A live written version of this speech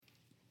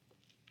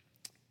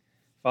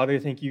Father,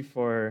 thank you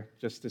for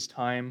just this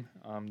time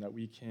that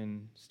we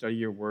can study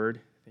your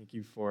word. Thank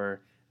you for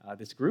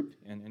this group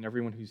and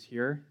everyone who's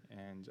here,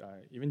 and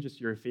even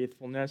just your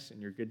faithfulness and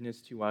your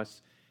goodness to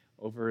us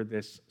over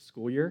this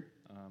school year.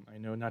 I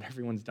know not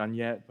everyone's done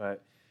yet,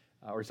 but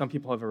or some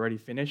people have already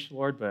finished,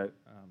 Lord, but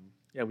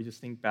yeah, we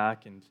just think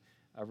back and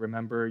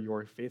remember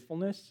your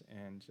faithfulness,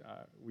 and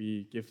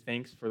we give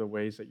thanks for the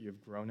ways that you have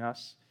grown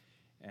us.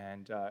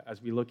 And as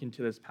we look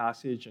into this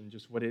passage and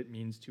just what it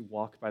means to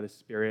walk by the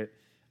Spirit,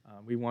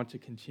 we want to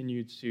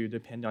continue to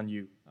depend on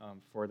you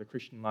for the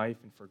Christian life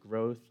and for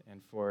growth and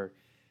for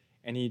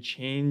any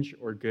change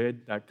or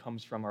good that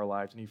comes from our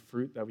lives, any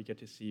fruit that we get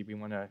to see. We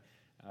want to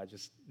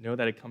just know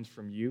that it comes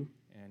from you,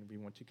 and we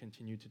want to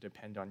continue to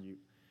depend on you.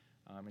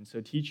 And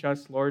so teach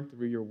us, Lord,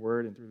 through your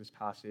word and through this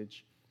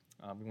passage.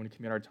 We want to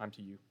commit our time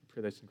to you. We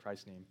pray this in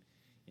Christ's name.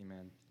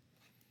 Amen.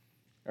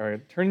 All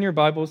right, turn your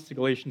Bibles to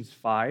Galatians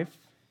 5,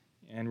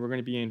 and we're going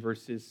to be in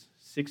verses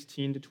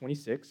 16 to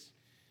 26.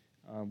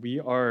 We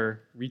are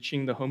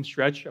reaching the home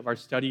stretch of our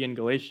study in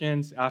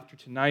Galatians. After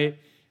tonight,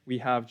 we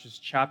have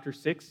just chapter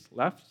 6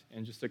 left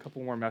and just a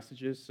couple more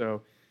messages,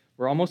 so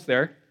we're almost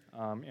there.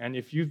 And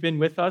if you've been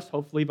with us,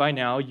 hopefully by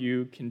now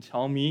you can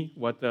tell me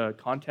what the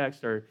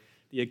context or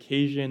the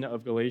occasion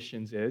of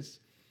Galatians is.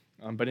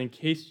 But in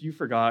case you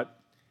forgot,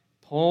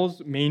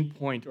 Paul's main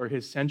point or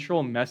his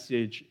central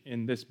message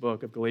in this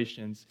book of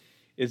Galatians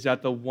is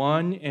that the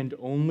one and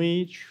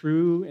only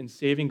true and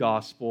saving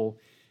gospel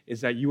is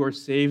that you are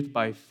saved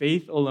by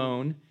faith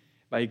alone,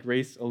 by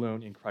grace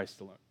alone, in Christ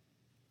alone.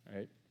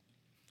 Right?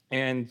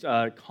 And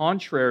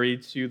contrary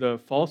to the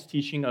false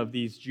teaching of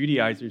these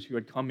Judaizers who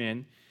had come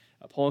in,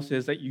 Paul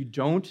says that you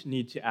don't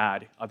need to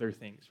add other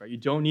things. Right? You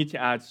don't need to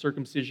add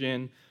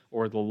circumcision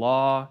or the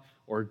law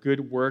or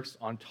good works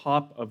on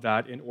top of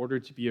that in order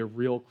to be a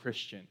real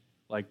Christian,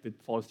 like the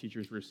false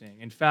teachers were saying.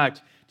 In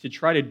fact, to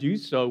try to do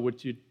so would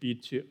be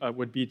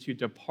to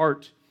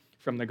depart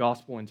from the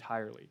gospel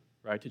entirely.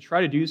 Right? To try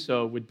to do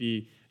so would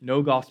be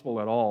no gospel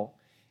at all,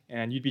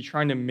 and you'd be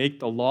trying to make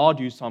the law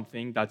do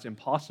something that's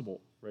impossible,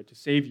 right? To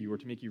save you or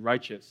to make you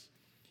righteous.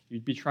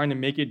 You'd be trying to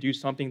make it do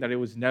something that it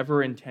was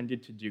never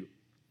intended to do.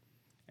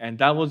 And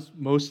that was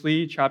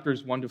mostly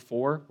chapters 1 to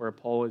 4, where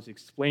Paul is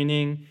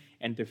explaining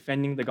and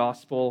defending the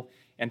gospel.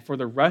 And for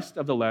the rest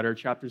of the letter,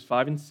 chapters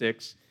 5 and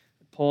 6,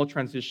 Paul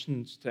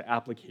transitions to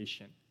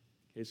application.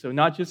 Okay, so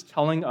not just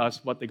telling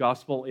us what the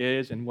gospel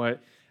is and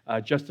what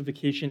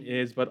justification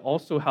is, but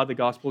also how the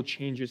gospel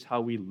changes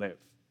how we live,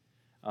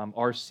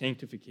 our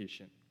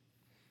sanctification.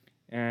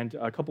 And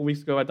a couple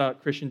weeks ago, I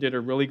thought Christian did a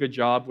really good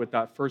job with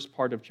that first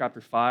part of chapter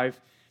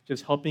 5,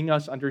 just helping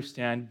us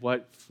understand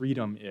what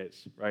freedom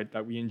is, right,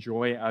 that we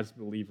enjoy as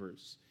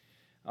believers.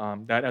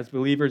 That as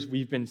believers,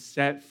 we've been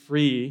set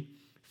free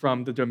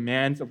from the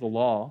demands of the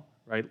law,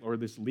 right, or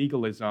this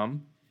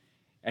legalism.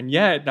 And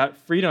yet, that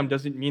freedom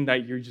doesn't mean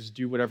that you just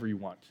do whatever you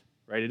want,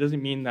 right? It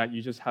doesn't mean that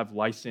you just have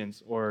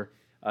license or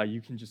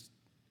you can just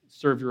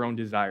serve your own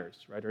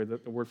desires, right? Or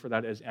the word for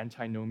that is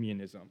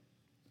antinomianism.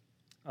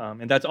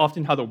 And that's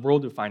often how the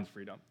world defines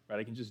freedom, right?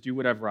 I can just do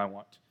whatever I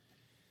want.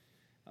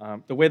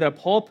 The way that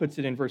Paul puts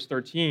it in verse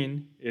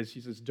 13 is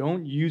he says,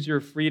 don't use your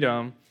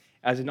freedom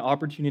as an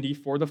opportunity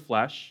for the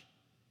flesh,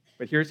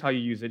 but here's how you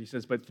use it. He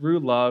says, but through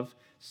love,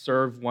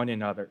 serve one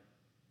another.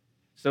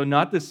 So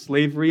not the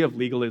slavery of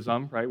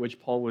legalism, right, which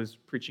Paul was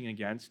preaching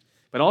against,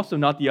 but also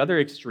not the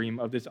other extreme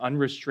of this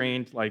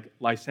unrestrained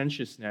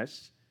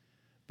licentiousness,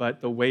 but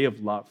the way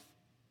of love.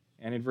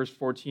 And in verse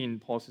 14,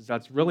 Paul says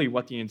that's really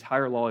what the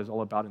entire law is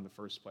all about in the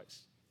first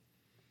place.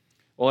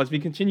 Well, as we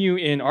continue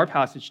in our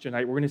passage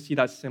tonight, we're going to see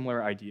that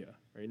similar idea,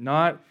 right?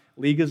 Not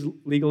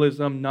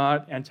legalism,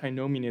 not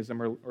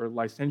antinomianism or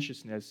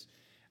licentiousness,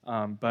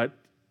 but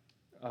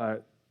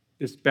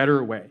this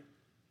better way.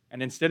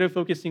 And instead of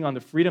focusing on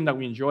the freedom that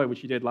we enjoy, which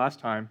he did last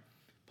time,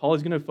 Paul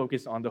is going to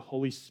focus on the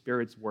Holy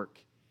Spirit's work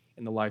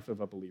in the life of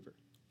a believer.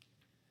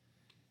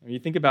 When you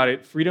think about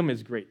it, freedom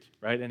is great,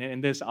 right? And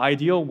in this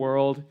ideal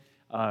world,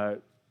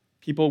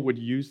 people would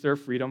use their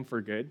freedom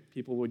for good.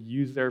 People would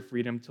use their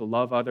freedom to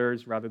love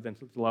others rather than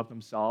to love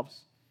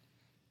themselves.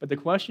 But the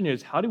question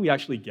is, how do we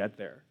actually get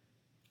there?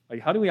 Like,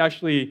 how do we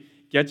actually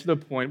get to the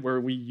point where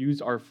we use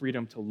our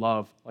freedom to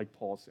love, like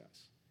Paul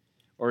says?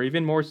 Or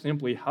even more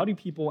simply, how do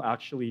people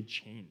actually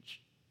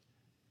change?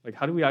 Like,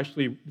 how do we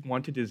actually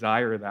want to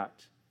desire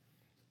that?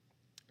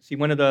 See,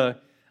 one of the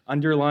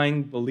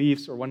underlying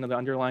beliefs or one of the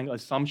underlying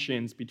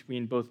assumptions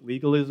between both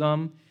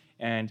legalism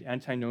and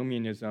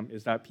antinomianism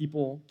is that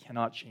people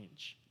cannot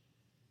change.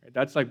 Right?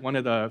 That's like one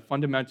of the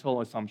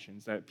fundamental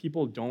assumptions, that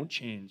people don't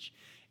change.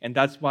 And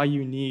that's why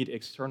you need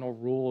external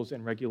rules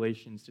and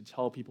regulations to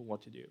tell people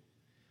what to do.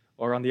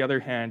 Or on the other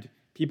hand,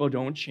 people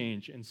don't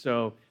change, and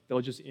so they'll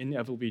just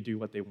inevitably do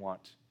what they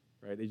want.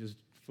 Right? They just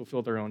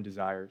fulfill their own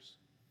desires.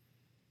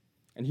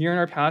 And here in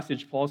our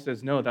passage, Paul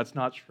says, no, that's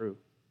not true.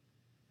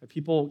 That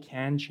people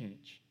can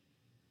change.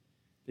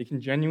 They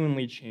can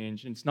genuinely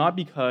change. And it's not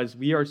because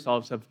we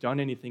ourselves have done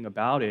anything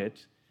about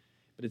it,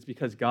 but it's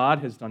because God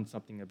has done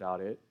something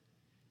about it.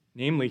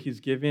 Namely,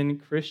 he's given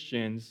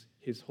Christians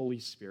his Holy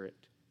Spirit.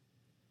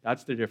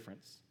 That's the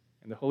difference.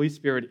 And the Holy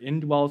Spirit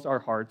indwells our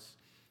hearts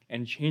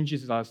and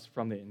changes us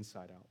from the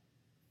inside out.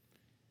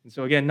 And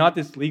so again, not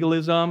this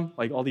legalism,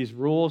 like all these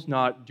rules,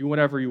 not do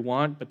whatever you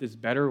want, but this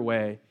better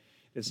way,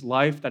 this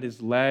life that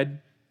is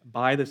led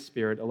by the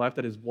Spirit, a life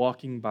that is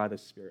walking by the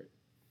Spirit.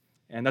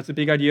 And that's a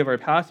big idea of our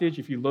passage.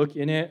 If you look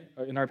in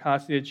our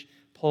passage,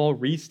 Paul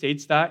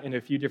restates that in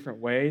a few different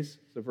ways.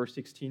 So verse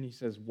 16, he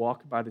says,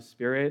 walk by the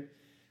Spirit.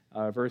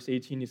 Verse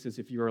 18, he says,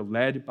 if you are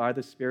led by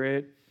the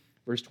Spirit.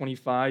 Verse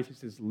 25, he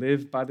says,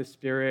 live by the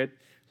Spirit.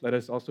 Let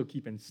us also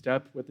keep in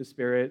step with the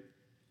Spirit.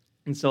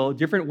 And so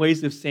different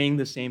ways of saying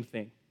the same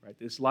thing, right?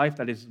 This life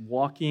that is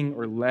walking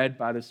or led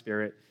by the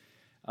Spirit.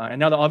 And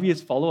now the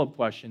obvious follow-up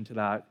question to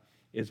that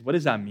is, what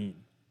does that mean?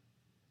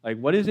 Like,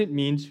 what does it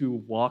mean to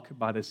walk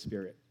by the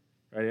Spirit?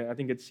 Right? I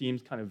think it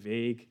seems kind of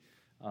vague,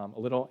 a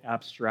little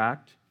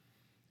abstract.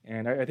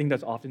 And I think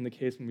that's often the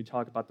case when we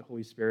talk about the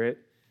Holy Spirit.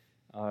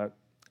 I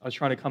was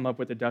trying to come up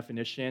with a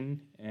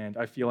definition, and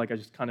I feel like I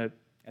just kind of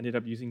ended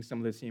up using some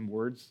of the same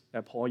words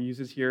that Paul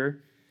uses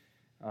here.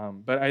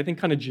 But I think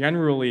kind of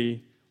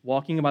generally,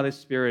 walking by the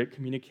Spirit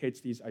communicates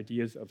these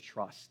ideas of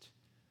trust,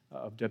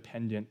 of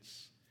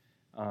dependence,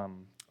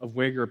 of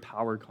where your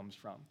power comes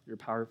from, your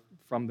power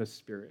from the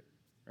Spirit,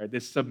 right?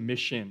 This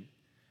submission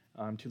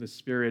to the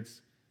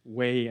Spirit's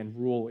way and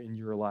rule in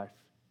your life.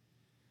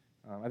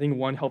 I think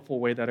one helpful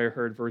way that I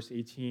heard verse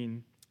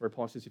 18, where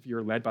Paul says, if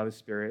you're led by the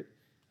Spirit,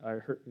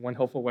 one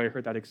helpful way I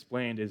heard that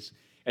explained is,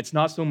 it's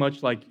not so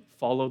much like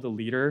follow the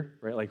leader,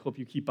 right? Like hope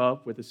you keep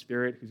up with the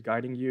Spirit who's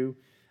guiding you,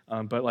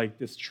 but like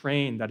this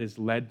train that is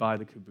led by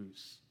the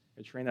caboose,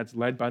 a train that's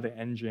led by the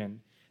engine,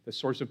 the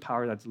source of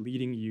power that's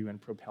leading you and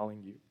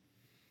propelling you.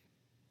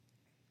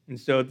 And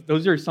so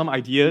those are some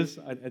ideas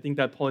I think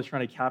that Paul is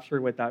trying to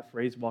capture with that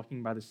phrase,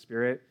 walking by the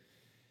Spirit.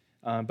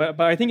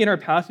 But I think in our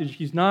passage,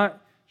 he's not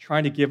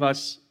trying to give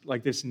us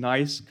like this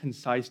nice,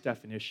 concise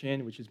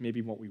definition, which is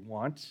maybe what we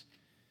want.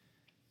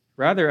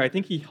 Rather, I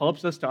think he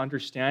helps us to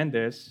understand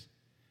this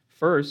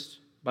first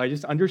by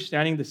just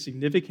understanding the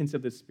significance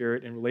of the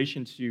Spirit in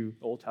relation to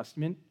the Old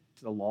Testament,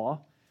 to the law,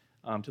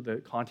 to the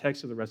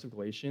context of the rest of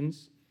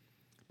Galatians,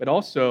 but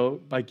also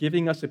by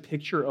giving us a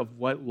picture of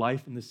what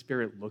life in the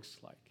Spirit looks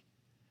like.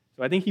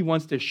 So I think he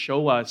wants to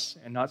show us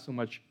and not so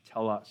much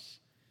tell us.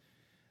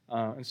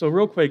 And so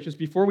real quick, just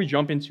before we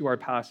jump into our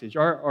passage,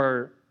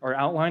 our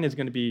outline is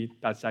going to be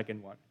that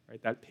second one,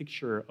 right? That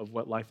picture of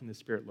what life in the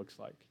Spirit looks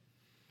like.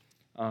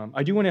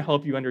 I do want to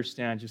help you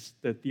understand just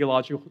the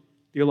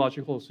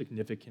theological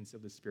significance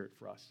of the Spirit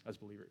for us as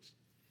believers.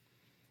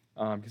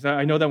 Because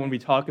I know that when we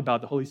talk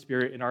about the Holy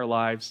Spirit in our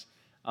lives,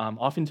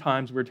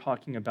 oftentimes we're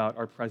talking about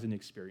our present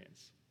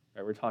experience.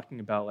 Right? We're talking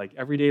about like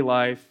everyday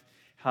life,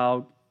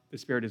 how the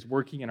Spirit is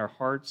working in our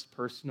hearts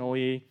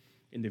personally,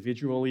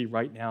 individually,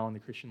 right now in the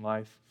Christian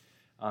life.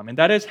 And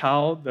that is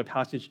how the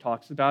passage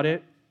talks about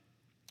it.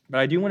 But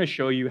I do want to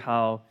show you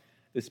how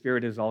the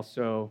Spirit is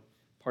also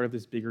part of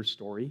this bigger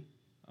story,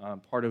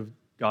 part of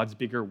God's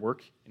bigger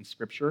work in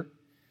Scripture.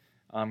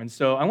 And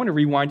so I want to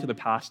rewind to the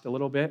past a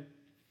little bit,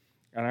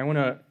 and I want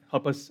to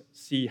help us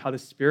see how the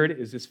Spirit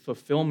is this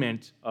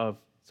fulfillment of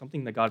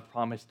something that God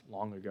promised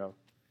long ago.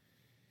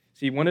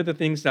 See, one of the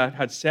things that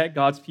had set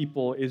God's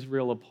people,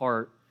 Israel,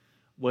 apart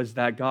was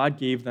that God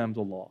gave them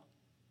the law.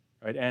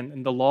 Right?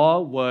 And the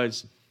law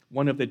was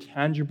one of the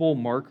tangible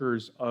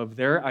markers of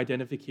their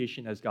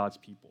identification as God's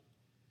people.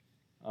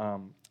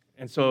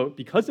 And so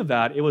because of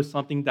that, it was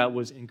something that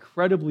was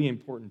incredibly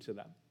important to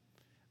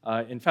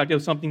them. In fact, it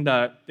was something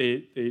that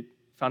they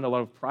found a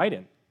lot of pride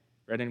in.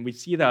 Right? And we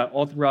see that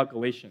all throughout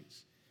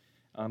Galatians.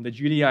 The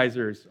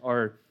Judaizers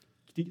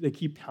they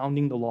keep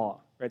pounding the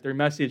law. Right? Their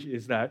message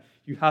is that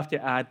you have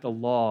to add the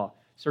law,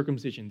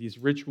 circumcision, these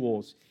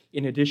rituals,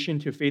 in addition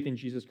to faith in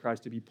Jesus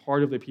Christ to be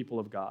part of the people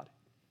of God.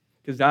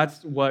 Because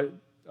that's what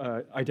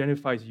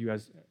identifies you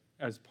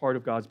as part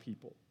of God's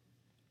people.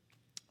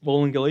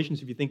 Well, in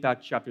Galatians, if you think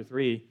back to chapter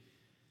 3,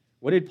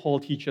 what did Paul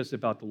teach us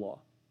about the law?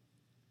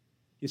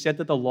 He said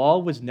that the law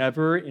was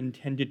never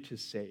intended to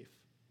save.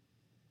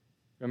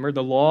 Remember,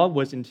 the law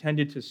was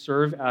intended to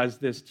serve as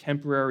this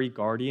temporary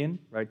guardian,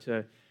 right,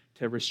 to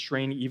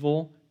restrain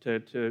evil,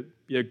 to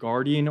be a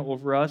guardian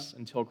over us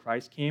until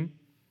Christ came.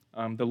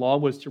 The law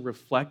was to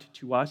reflect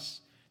to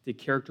us the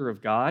character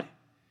of God.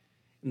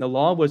 And the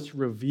law was to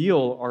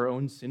reveal our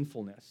own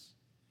sinfulness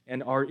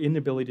and our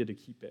inability to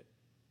keep it.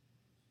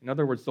 In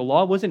other words, the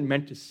law wasn't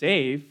meant to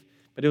save,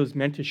 but it was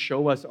meant to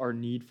show us our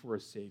need for a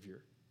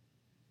Savior.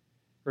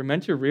 We're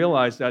meant to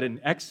realize that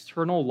an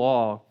external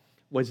law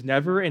was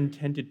never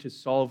intended to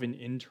solve an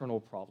internal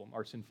problem,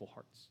 our sinful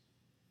hearts.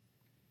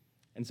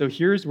 And so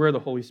here's where the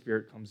Holy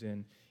Spirit comes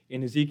in.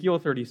 In Ezekiel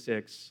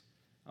 36,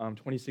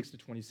 26 to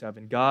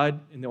 27, God,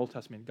 in the Old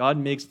Testament, God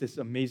makes this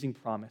amazing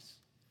promise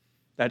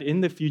that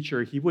in the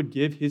future, he would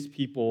give his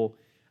people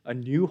a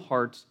new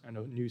heart and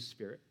a new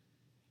spirit.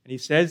 And he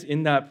says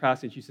in that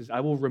passage, he says, I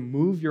will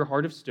remove your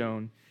heart of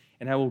stone,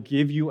 and I will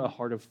give you a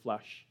heart of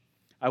flesh.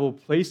 I will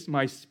place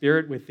my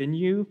spirit within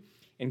you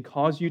and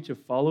cause you to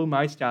follow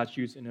my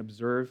statutes and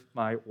observe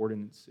my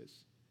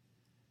ordinances.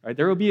 Right?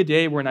 There will be a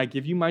day when I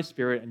give you my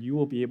Spirit and you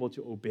will be able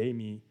to obey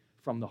me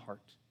from the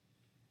heart.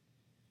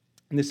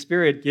 And the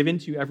Spirit given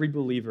to every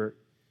believer,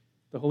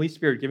 the Holy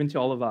Spirit given to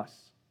all of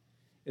us,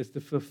 is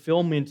the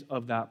fulfillment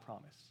of that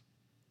promise.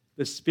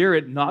 The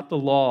Spirit, not the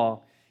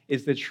law,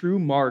 is the true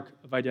mark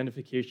of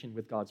identification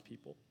with God's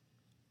people.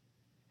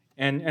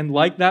 And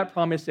like that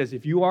promise says,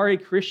 if you are a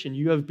Christian,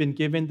 you have been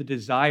given the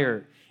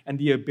desire and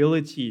the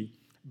ability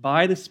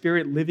by the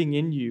Spirit living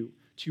in you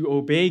to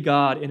obey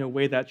God in a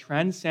way that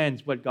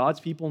transcends what God's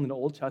people in the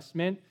Old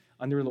Testament,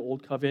 under the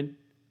Old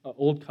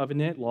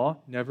Covenant law,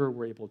 never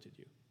were able to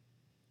do.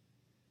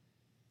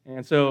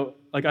 And so,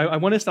 I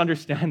want us to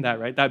understand that,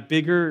 right? That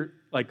bigger,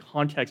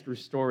 context or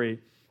story,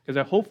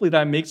 because hopefully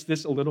that makes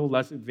this a little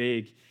less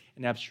vague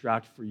and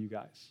abstract for you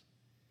guys.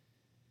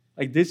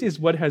 This is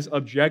what has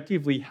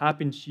objectively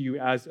happened to you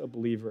as a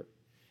believer.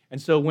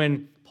 And so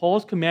when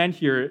Paul's command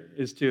here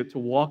is to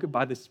walk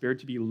by the Spirit,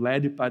 to be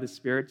led by the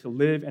Spirit, to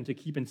live and to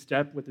keep in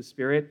step with the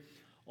Spirit,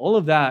 all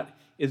of that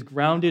is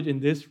grounded in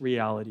this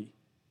reality,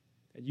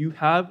 that you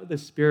have the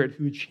Spirit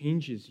who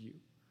changes you,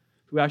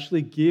 who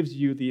actually gives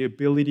you the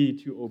ability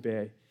to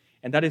obey.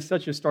 And that is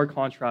such a stark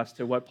contrast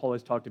to what Paul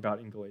has talked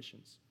about in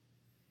Galatians.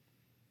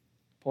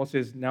 Paul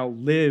says, now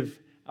live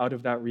out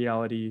of that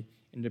reality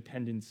in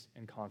dependence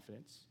and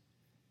confidence.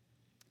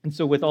 And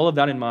so with all of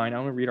that in mind, I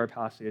want to read our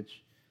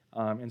passage.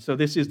 And so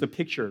this is the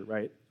picture,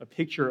 right? A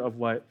picture of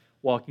what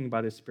walking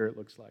by the Spirit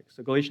looks like.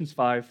 So Galatians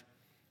 5,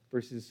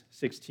 verses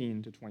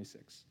 16 to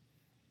 26.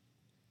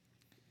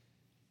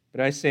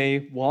 But I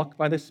say, walk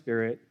by the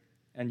Spirit,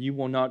 and you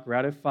will not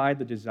gratify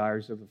the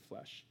desires of the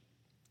flesh.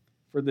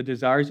 For the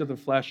desires of the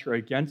flesh are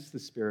against the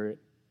Spirit,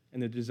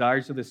 and the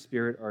desires of the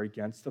Spirit are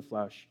against the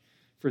flesh.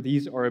 For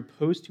these are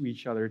opposed to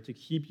each other to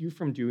keep you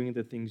from doing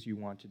the things you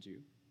want to do.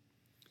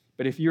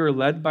 But if you are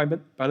led by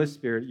the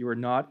Spirit, you are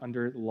not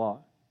under the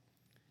law.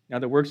 Now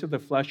the works of the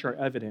flesh are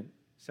evident: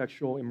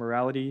 sexual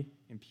immorality,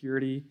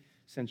 impurity,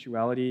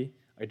 sensuality,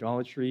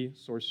 idolatry,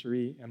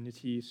 sorcery,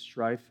 enmity,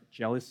 strife,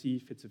 jealousy,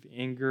 fits of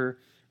anger,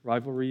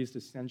 rivalries,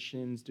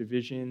 dissensions,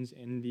 divisions,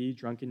 envy,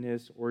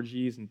 drunkenness,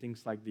 orgies, and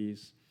things like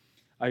these.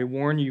 I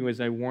warn you, as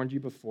I warned you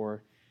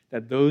before,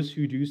 that those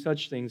who do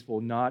such things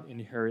will not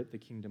inherit the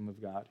kingdom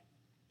of God.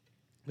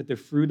 But the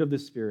fruit of the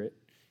Spirit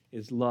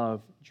is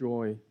love,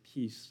 joy,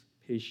 peace,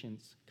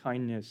 patience,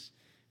 kindness,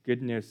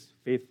 goodness,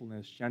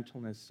 faithfulness,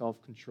 gentleness,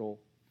 self-control.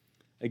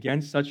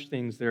 Against such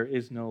things there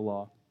is no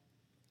law.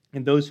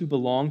 And those who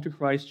belong to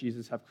Christ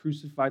Jesus have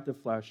crucified the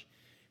flesh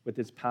with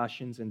its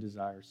passions and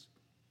desires.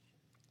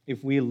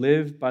 If we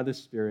live by the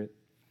Spirit,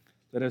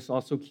 let us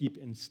also keep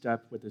in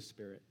step with the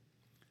Spirit.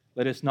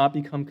 Let us not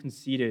become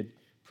conceited,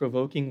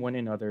 provoking one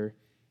another,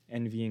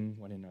 envying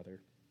one another.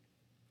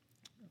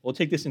 We'll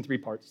take this in three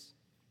parts.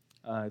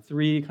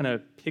 Three kind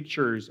of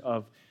pictures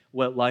of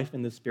what life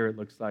in the Spirit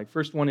looks like.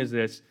 First one is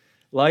this: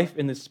 life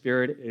in the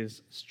Spirit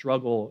is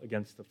struggle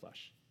against the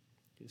flesh.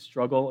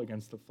 Struggle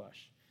against the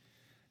flesh.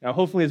 Now,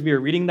 hopefully, as we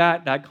were reading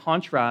that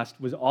contrast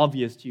was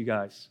obvious to you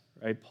guys,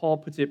 right? Paul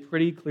puts it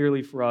pretty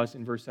clearly for us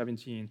in verse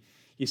 17.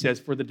 He says,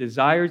 "For the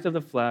desires of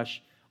the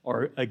flesh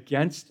are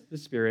against the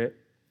Spirit,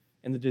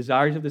 and the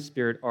desires of the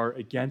Spirit are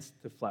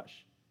against the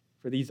flesh.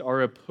 For these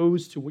are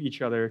opposed to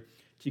each other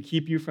to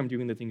keep you from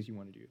doing the things you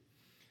want to do."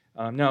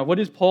 Now, what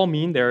does Paul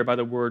mean there by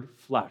the word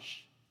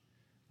flesh?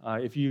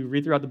 If you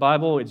read throughout the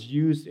Bible, it's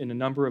used in a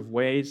number of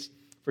ways.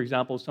 For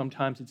example,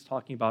 sometimes it's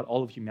talking about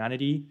all of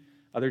humanity.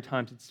 Other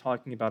times it's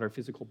talking about our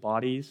physical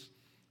bodies.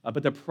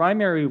 But the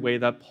primary way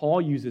that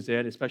Paul uses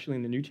it, especially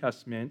in the New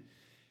Testament,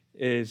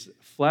 is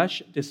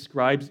flesh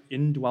describes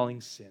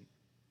indwelling sin.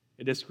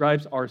 It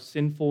describes our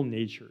sinful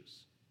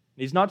natures.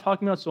 And he's not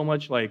talking about so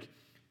much like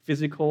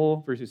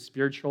physical versus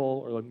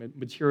spiritual, or like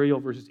material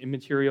versus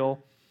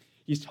immaterial.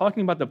 He's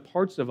talking about the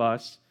parts of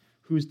us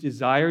whose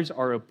desires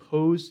are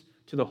opposed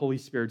to the Holy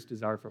Spirit's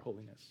desire for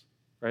holiness,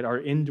 right? Our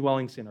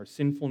indwelling sin, our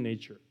sinful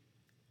nature.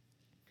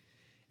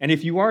 And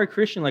if you are a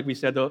Christian, like we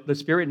said, the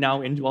Spirit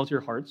now indwells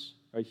your hearts,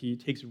 right? He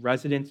takes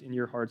residence in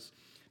your hearts.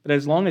 But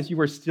as long as you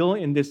are still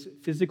in this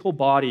physical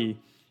body,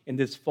 in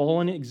this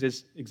fallen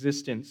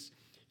existence,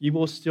 you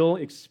will still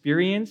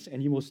experience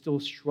and you will still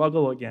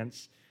struggle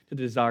against the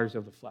desires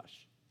of the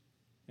flesh.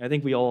 And I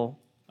think we all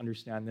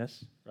understand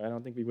this, right? I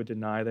don't think we would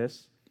deny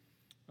this.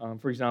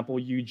 For example,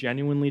 you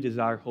genuinely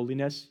desire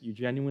holiness. You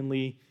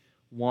genuinely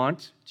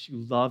want to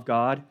love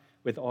God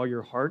with all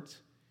your heart,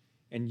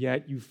 and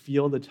yet you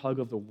feel the tug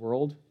of the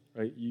world,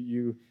 right?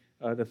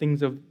 The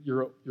things of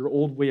your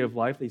old way of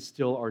life, they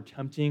still are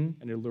tempting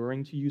and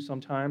alluring to you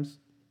sometimes.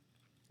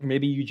 Or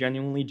maybe you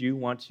genuinely do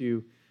want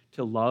to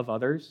love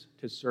others,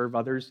 to serve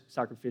others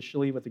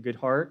sacrificially with a good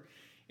heart,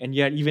 and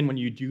yet even when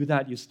you do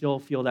that, you still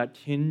feel that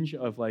tinge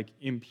of like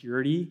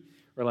impurity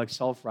or like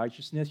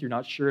self-righteousness. You're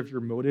not sure if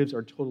your motives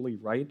are totally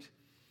right.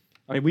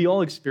 I mean, we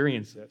all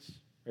experience this,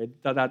 right?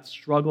 That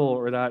struggle,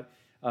 or that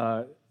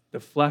the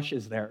flesh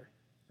is there,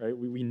 right?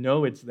 We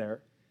know it's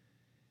there.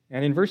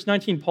 And in verse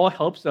 19, Paul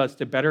helps us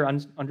to better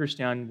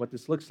understand what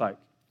this looks like.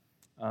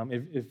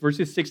 If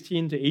verses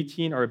 16 to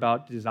 18 are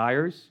about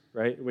desires,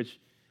 right, which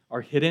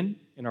are hidden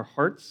in our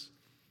hearts,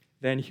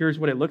 then here's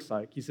what it looks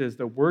like. He says,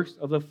 the works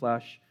of the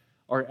flesh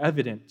are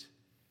evident: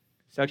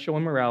 sexual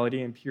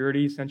immorality,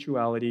 impurity,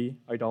 sensuality,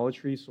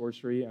 idolatry,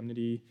 sorcery,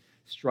 enmity,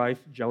 strife,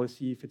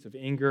 jealousy, fits of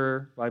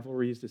anger,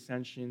 rivalries,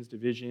 dissensions,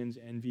 divisions,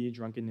 envy,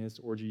 drunkenness,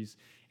 orgies,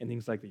 and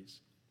things like these.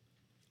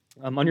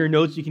 On your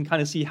notes, you can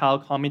kind of see how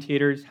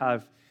commentators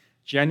have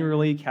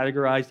generally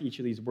categorized each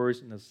of these words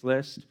in this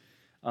list.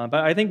 But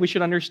I think we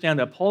should understand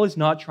that Paul is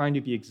not trying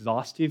to be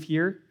exhaustive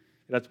here.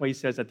 That's why he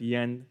says at the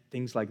end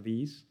things like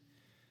these.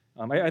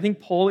 I think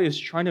Paul is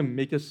trying to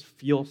make us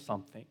feel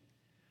something,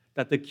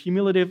 that the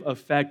cumulative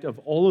effect of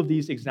all of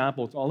these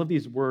examples, all of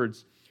these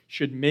words,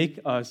 should make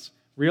us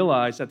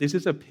realize that this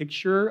is a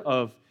picture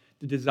of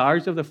the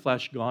desires of the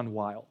flesh gone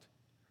wild.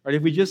 Right?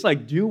 If we just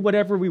do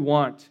whatever we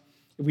want,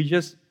 if we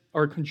just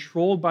are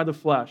controlled by the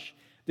flesh,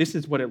 this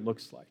is what it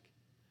looks like.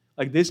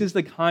 This is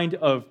the kind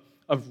of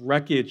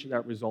wreckage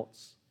that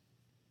results.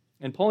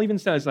 And Paul even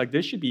says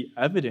this should be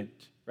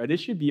evident, right? This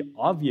should be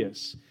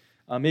obvious,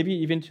 maybe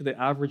even to the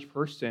average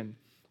person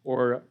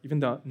or even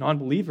the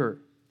non-believer,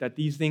 that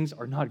these things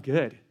are not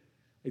good.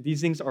 These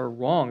things are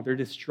wrong. They're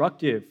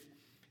destructive.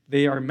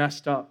 They are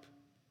messed up.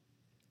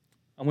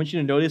 I want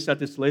you to notice that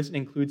this list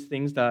includes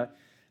things that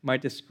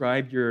might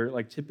describe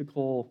your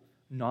typical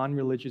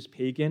non-religious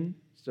pagan.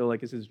 So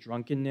it says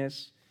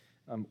drunkenness,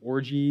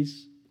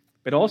 orgies,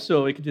 but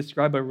also it could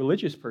describe a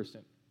religious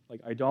person, like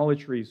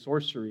idolatry,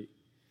 sorcery.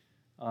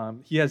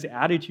 He has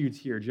attitudes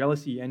here: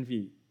 jealousy,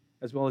 envy,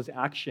 as well as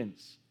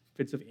actions,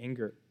 fits of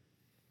anger.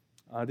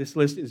 This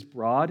list is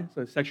broad,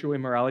 so sexual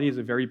immorality is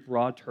a very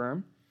broad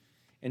term,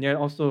 and yet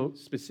also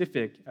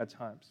specific at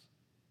times.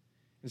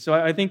 And so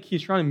I think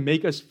he's trying to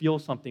make us feel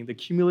something, the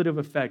cumulative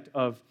effect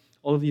of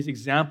all of these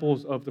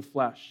examples of the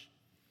flesh.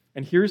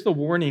 And here's the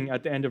warning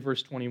at the end of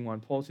verse 21.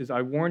 Paul says,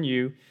 I warn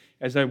you,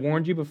 as I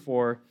warned you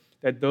before,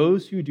 that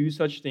those who do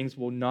such things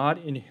will not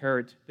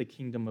inherit the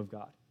kingdom of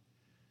God.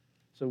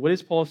 So what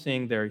is Paul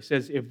saying there? He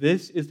says, if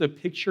this is the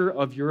picture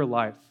of your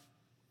life,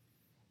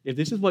 if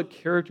this is what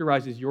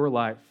characterizes your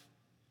life,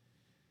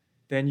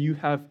 then you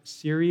have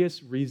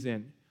serious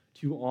reason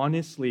to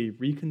honestly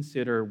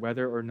reconsider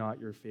whether or not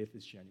your faith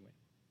is genuine.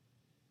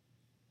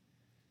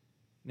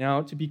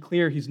 Now, to be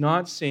clear, he's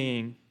not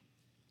saying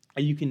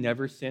that you can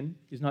never sin.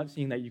 He's not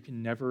saying that you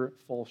can never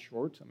fall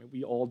short.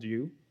 We all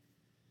do.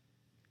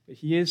 But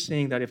he is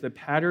saying that if the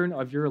pattern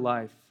of your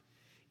life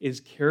is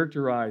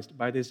characterized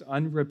by this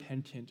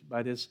unrepentant,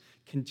 by this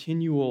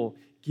continual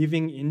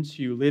giving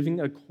into, living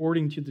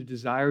according to the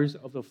desires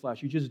of the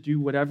flesh, you just do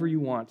whatever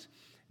you want,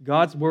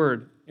 God's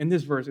word, in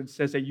this verse, it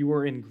says that you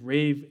are in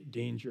grave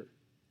danger,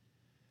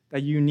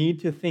 that you need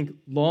to think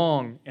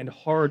long and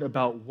hard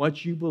about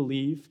what you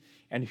believe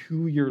and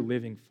who you're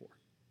living for.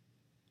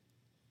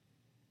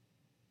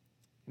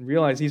 And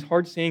realize these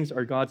hard sayings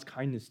are God's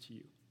kindness to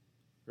you,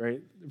 right?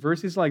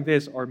 Verses like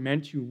this are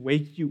meant to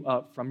wake you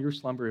up from your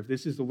slumber if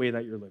this is the way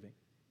that you're living.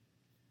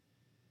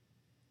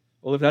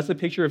 Well, if that's a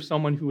picture of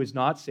someone who is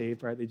not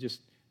saved, right?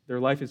 Their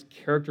life is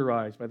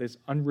characterized by this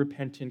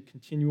unrepentant,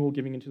 continual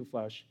giving into the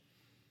flesh,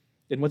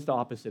 then what's the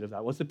opposite of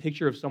that? What's the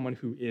picture of someone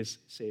who is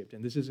saved?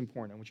 And this is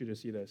important. I want you to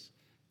see this.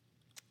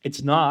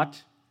 It's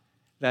not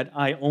that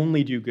I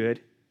only do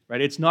good,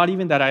 right? It's not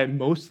even that I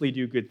mostly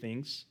do good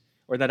things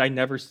or that I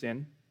never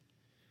sin.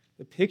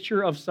 The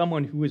picture of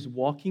someone who is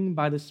walking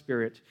by the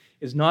Spirit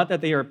is not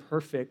that they are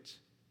perfect,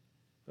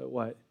 but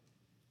what?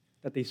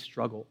 That they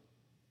struggle.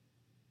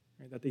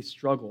 Right? That they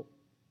struggle.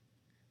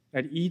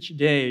 That each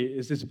day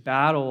is this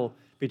battle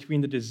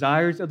between the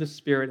desires of the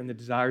Spirit and the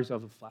desires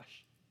of the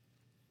flesh.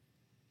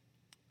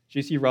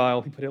 J.C.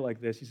 Ryle, he put it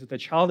like this. He said, the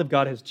child of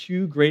God has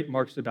two great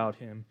marks about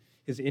him: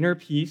 his inner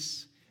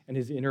peace and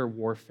his inner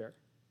warfare.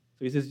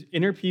 So he says,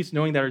 inner peace,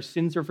 knowing that our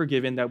sins are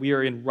forgiven, that we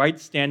are in right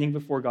standing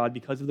before God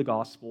because of the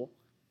gospel,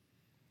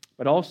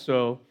 but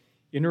also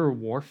inner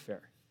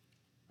warfare,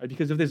 right?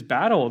 Because of this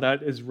battle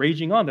that is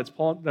raging on that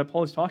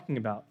Paul is talking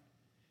about.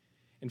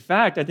 In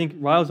fact, I think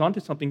Ryle's onto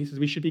something. He says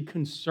we should be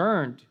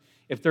concerned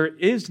if there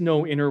is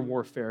no inner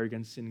warfare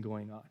against sin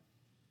going on.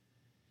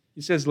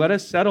 He says, let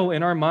us settle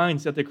in our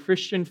minds that the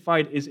Christian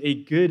fight is a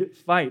good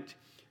fight,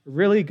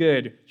 really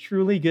good,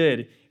 truly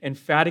good,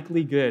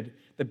 emphatically good.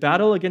 The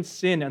battle against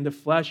sin and the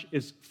flesh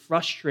is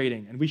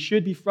frustrating, and we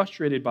should be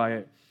frustrated by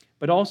it,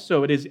 but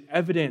also it is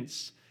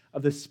evidence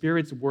of the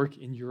Spirit's work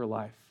in your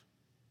life.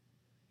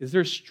 Is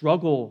there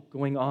struggle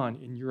going on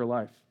in your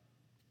life?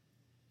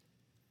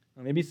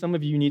 Well, maybe some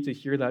of you need to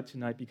hear that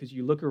tonight because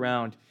you look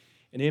around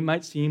and it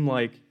might seem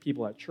like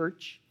people at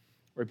church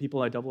or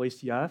people at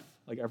AACF,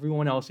 like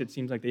everyone else, it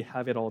seems like they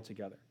have it all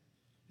together.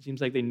 It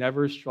seems like they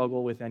never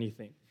struggle with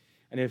anything.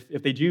 And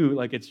if they do,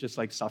 it's just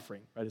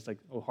suffering, right? It's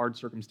hard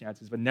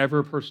circumstances, but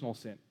never personal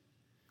sin.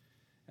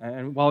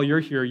 And while you're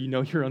here, you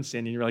know your own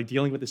sin, and you're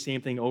dealing with the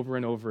same thing over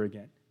and over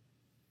again.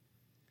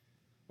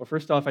 Well,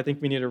 first off, I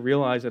think we need to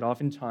realize that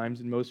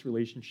oftentimes in most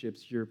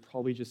relationships, you're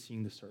probably just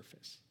seeing the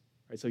surface,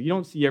 right? So you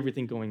don't see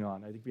everything going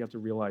on. I think we have to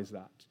realize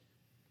that.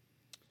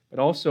 But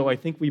also, I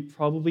think we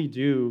probably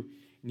do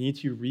need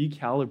to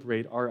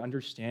recalibrate our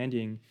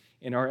understanding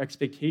and our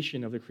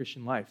expectation of the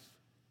Christian life.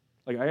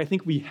 I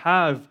think we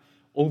have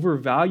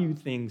overvalue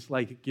things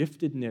like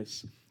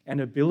giftedness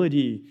and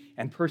ability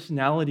and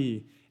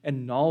personality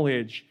and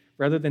knowledge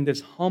rather than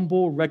this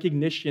humble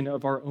recognition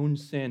of our own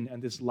sin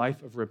and this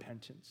life of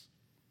repentance?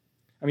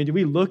 I mean, do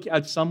we look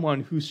at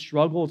someone who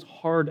struggles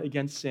hard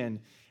against sin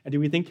and do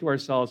we think to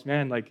ourselves,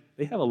 man, like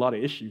they have a lot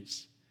of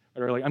issues?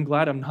 Or like, I'm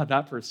glad I'm not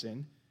that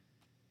person.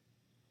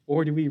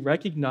 Or do we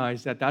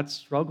recognize that that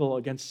struggle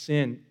against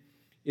sin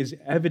is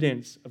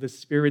evidence of the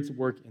Spirit's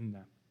work in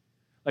them?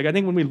 Like, I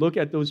think when we look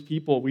at those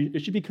people,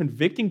 it should be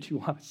convicting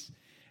to us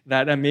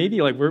that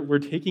maybe like we're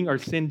taking our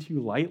sin too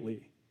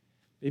lightly.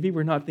 Maybe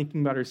we're not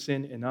thinking about our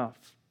sin enough.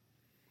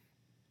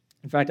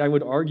 In fact, I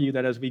would argue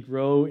that as we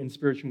grow in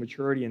spiritual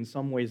maturity, in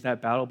some ways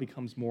that battle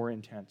becomes more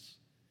intense.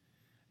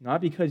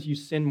 Not because you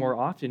sin more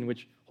often,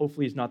 which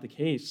hopefully is not the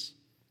case,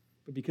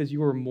 but because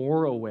you are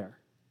more aware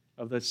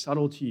of the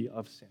subtlety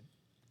of sin.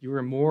 You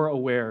are more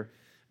aware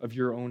of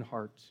your own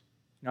heart,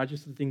 not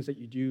just the things that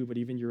you do, but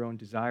even your own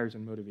desires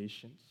and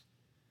motivations.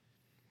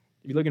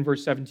 If you look in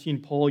verse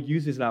 17, Paul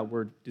uses that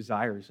word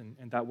desires,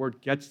 and that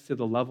word gets to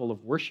the level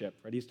of worship,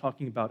 right? He's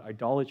talking about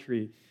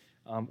idolatry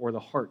or the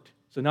heart.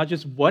 So not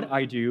just what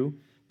I do,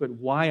 but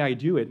why I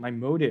do it, my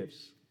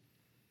motives.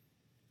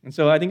 And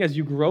so I think as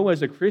you grow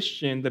as a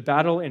Christian, the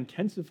battle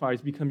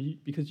intensifies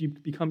because you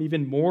become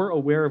even more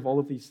aware of all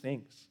of these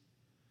things.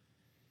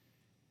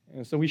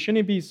 And so we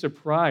shouldn't be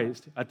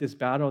surprised at this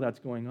battle that's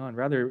going on.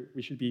 Rather,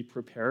 we should be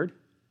prepared,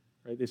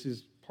 right? This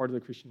is part of the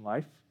Christian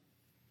life.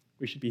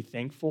 We should be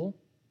thankful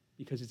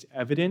because it's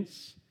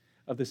evidence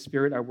of the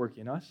Spirit at work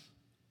in us.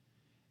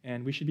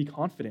 And we should be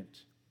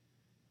confident.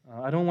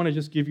 I don't want to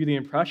just give you the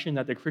impression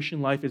that the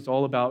Christian life is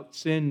all about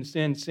sin,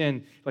 sin,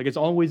 sin. Like it's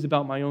always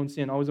about my own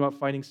sin, always about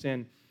fighting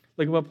sin.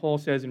 Look at what Paul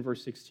says in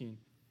verse 16.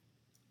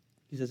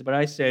 He says, "But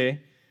I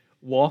say,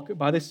 walk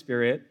by the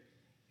Spirit,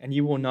 and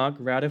you will not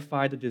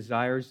gratify the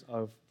desires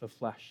of the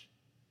flesh."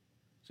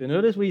 So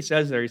notice what he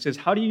says there. He says,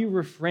 how do you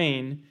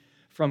refrain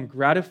from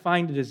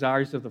gratifying the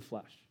desires of the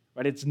flesh?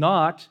 Right? It's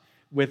not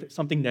with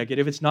something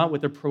negative. It's not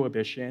with a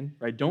prohibition.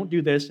 Right? Don't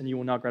do this, and you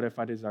will not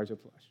gratify the desires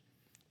of the flesh.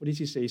 What does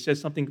he say? He says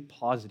something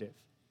positive.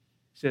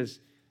 He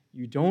says,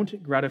 you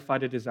don't gratify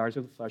the desires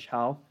of the flesh.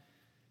 How?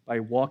 By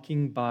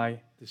walking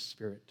by the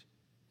Spirit.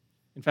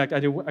 In fact,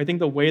 I think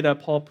the way that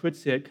Paul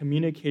puts it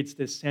communicates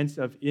this sense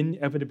of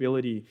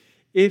inevitability.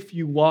 If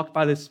you walk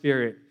by the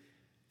Spirit,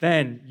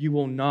 then you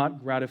will not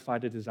gratify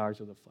the desires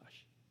of the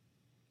flesh.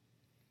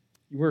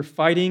 You are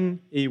fighting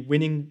a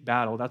winning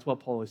battle. That's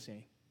what Paul is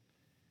saying.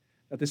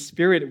 That the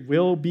Spirit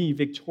will be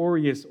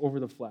victorious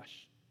over the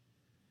flesh.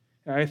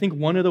 And I think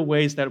one of the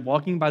ways that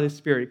walking by the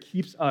Spirit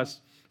keeps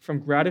us from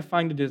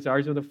gratifying the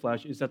desires of the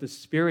flesh is that the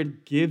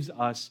Spirit gives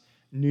us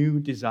new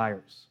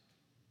desires.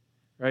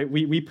 Right?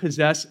 We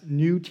possess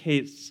new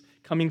tastes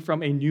coming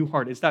from a new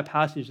heart. It's that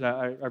passage that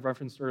I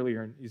referenced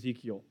earlier in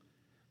Ezekiel.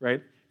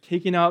 Right?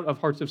 Taken out of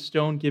hearts of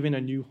stone, given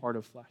a new heart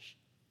of flesh.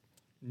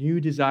 New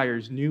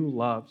desires, new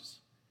loves.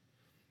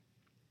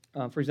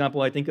 For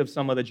example, I think of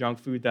some of the junk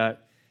food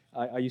that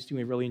I used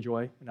to really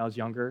enjoy when I was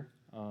younger.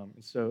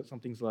 So some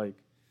things like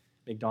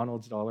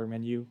McDonald's dollar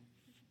menu,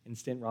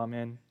 instant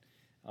ramen,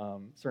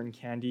 certain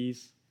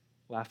candies,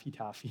 Laffy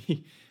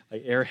Taffy,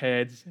 like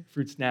Airheads,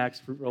 fruit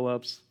snacks, fruit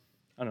roll-ups.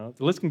 I don't know.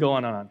 The list can go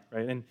on and on,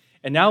 right?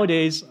 And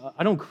nowadays,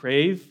 I don't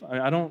crave.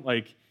 I don't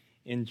like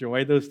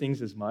enjoy those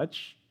things as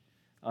much.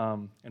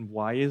 And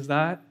why is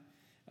that?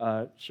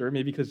 Sure,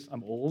 maybe because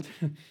I'm old,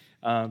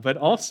 but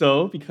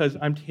also because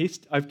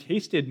I've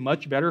tasted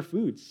much better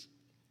foods,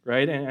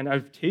 right? And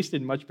I've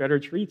tasted much better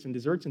treats and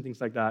desserts and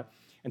things like that.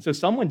 And so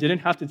someone didn't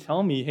have to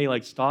tell me, hey,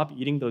 like stop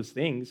eating those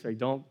things, right?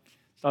 Don't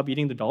stop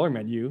eating the dollar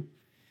menu,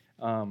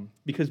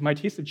 because my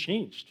tastes have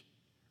changed,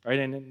 right?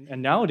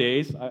 And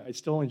nowadays, I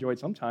still enjoy it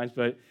sometimes,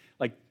 but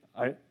like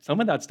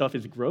some of that stuff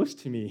is gross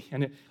to me,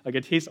 and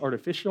it tastes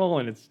artificial,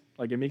 and it's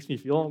like it makes me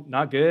feel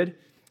not good.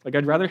 Like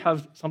I'd rather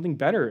have something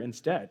better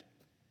instead.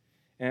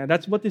 And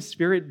that's what the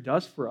Spirit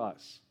does for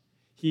us.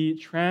 He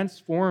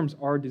transforms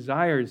our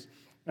desires,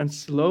 and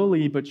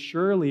slowly but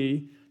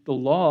surely, the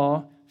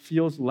law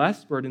feels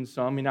less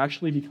burdensome and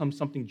actually becomes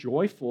something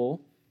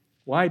joyful.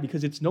 Why?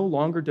 Because it's no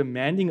longer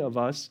demanding of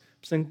us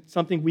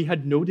something we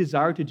had no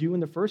desire to do in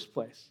the first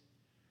place.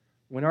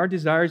 When our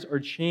desires are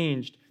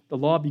changed, the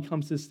law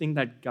becomes this thing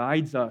that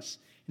guides us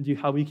into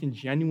how we can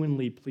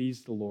genuinely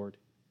please the Lord.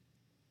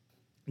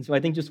 And so I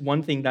think just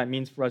one thing that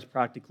means for us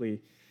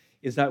practically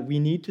is that we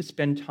need to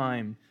spend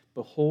time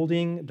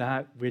beholding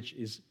that which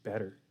is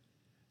better,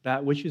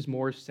 that which is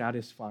more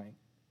satisfying.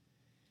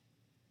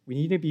 We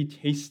need to be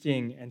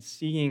tasting and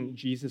seeing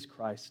Jesus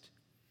Christ.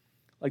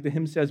 Like the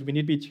hymn says, we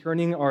need to be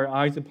turning our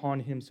eyes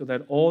upon him so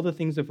that all the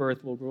things of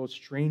earth will grow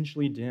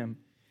strangely dim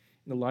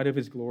in the light of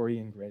his glory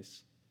and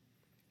grace.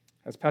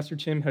 As Pastor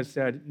Tim has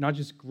said, not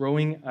just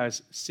growing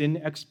as sin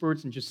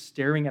experts and just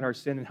staring at our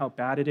sin and how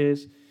bad it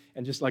is,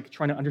 and just like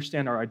trying to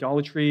understand our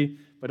idolatry,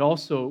 but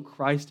also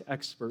Christ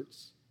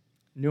experts,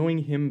 knowing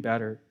him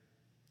better,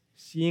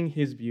 seeing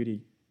his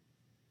beauty.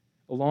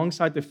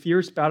 Alongside the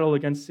fierce battle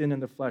against sin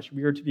and the flesh,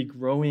 we are to be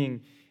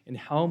growing in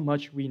how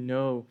much we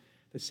know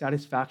the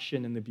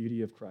satisfaction and the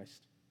beauty of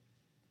Christ.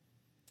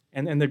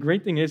 And the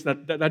great thing is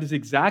that is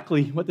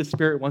exactly what the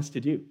Spirit wants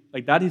to do.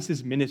 Like, that is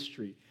his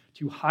ministry,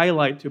 to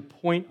highlight, to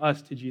point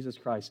us to Jesus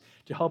Christ,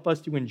 to help us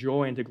to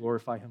enjoy and to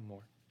glorify him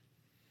more.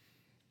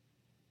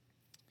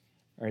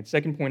 All right,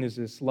 second point is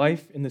this: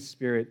 life in the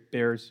Spirit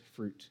bears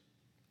fruit.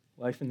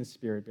 Life in the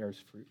Spirit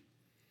bears fruit.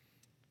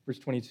 Verse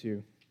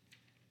 22,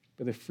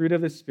 but the fruit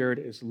of the Spirit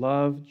is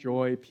love,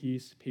 joy,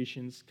 peace,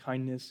 patience,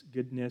 kindness,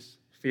 goodness,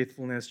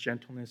 faithfulness,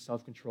 gentleness,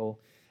 self-control.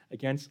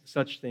 Against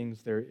such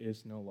things there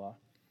is no law.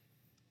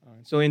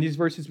 So in these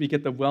verses, we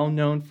get the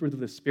well-known fruit of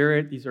the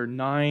Spirit. These are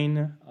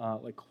 9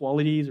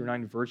 qualities or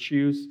 9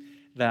 virtues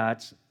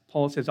that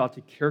Paul says ought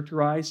to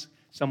characterize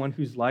someone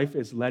whose life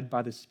is led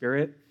by the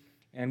Spirit.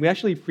 And we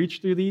actually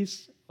preached through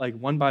these like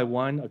one by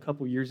one a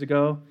couple years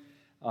ago,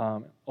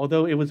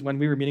 although it was when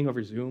we were meeting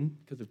over Zoom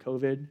because of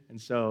COVID.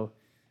 And so,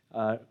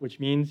 which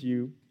means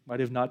you might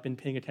have not been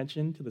paying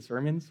attention to the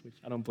sermons, which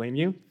I don't blame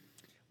you,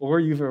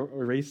 or you've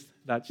erased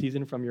that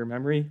season from your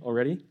memory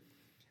already.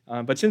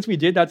 But since we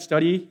did that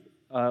study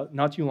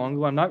not too long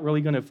ago, I'm not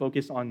really going to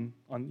focus on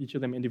each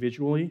of them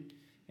individually,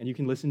 and you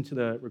can listen to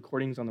the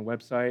recordings on the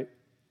website.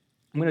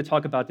 I'm going to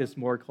talk about this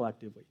more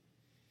collectively.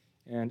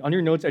 And on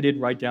your notes, I did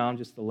write down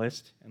just the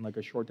list and like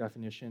a short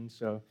definition,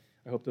 so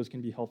I hope those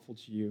can be helpful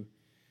to you.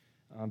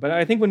 But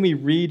I think when we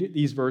read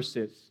these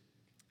verses,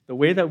 the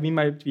way that we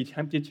might be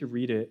tempted to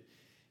read it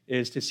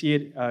is to see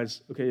it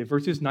as, okay,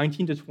 verses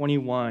 19 to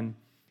 21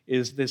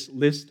 is this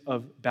list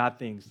of bad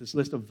things, this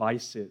list of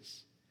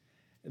vices.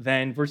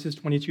 Then verses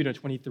 22 to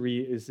 23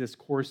 is this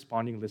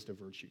corresponding list of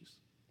virtues,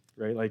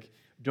 right? Like,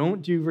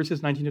 don't do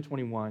verses 19 to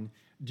 21,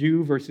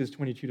 do verses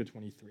 22 to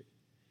 23.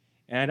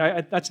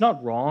 And that's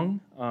not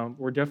wrong.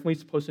 We're definitely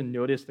supposed to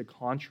notice the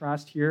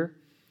contrast here,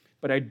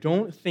 but I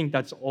don't think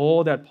that's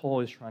all that Paul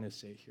is trying to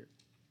say here.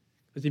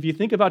 Because if you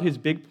think about his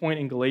big point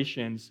in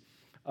Galatians,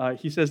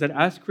 he says that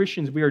as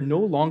Christians, we are no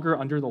longer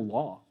under the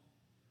law,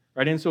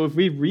 right? And so if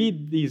we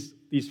read these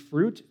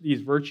fruit,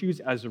 these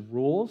virtues as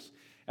rules,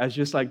 as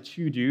just like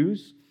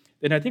to-dos,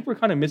 then I think we're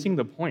kind of missing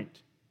the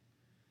point.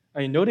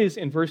 I mean, notice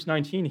in verse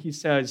 19, he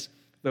says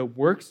the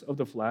works of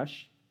the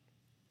flesh,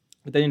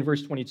 but then in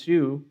verse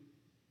 22,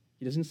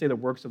 he doesn't say the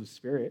works of the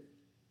Spirit.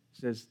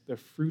 He says the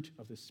fruit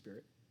of the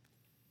Spirit.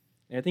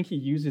 And I think he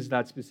uses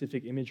that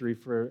specific imagery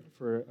for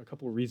a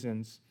couple of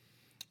reasons.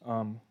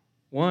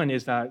 One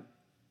is that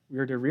we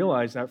are to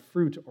realize that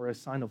fruit are a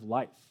sign of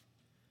life.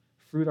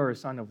 Fruit are a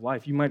sign of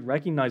life. You might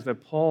recognize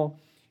that Paul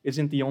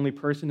isn't the only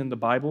person in the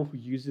Bible who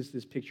uses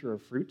this picture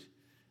of fruit.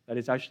 That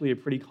is actually a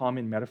pretty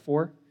common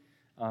metaphor.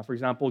 For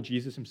example,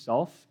 Jesus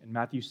himself in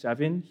Matthew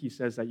 7, he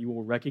says that you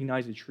will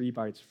recognize a tree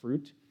by its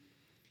fruit.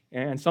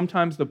 And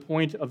sometimes the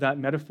point of that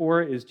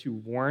metaphor is to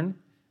warn,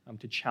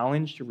 to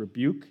challenge, to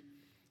rebuke.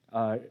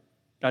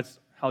 That's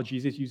how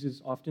Jesus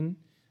uses often.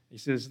 He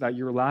says that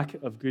your lack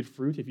of good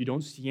fruit, if you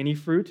don't see any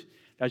fruit,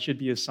 that should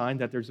be a sign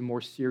that there's a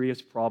more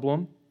serious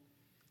problem.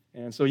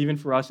 And so even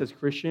for us as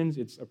Christians,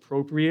 it's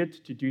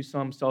appropriate to do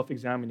some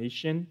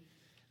self-examination,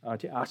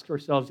 to ask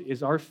ourselves,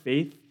 is our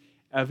faith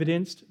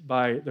evidenced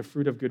by the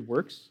fruit of good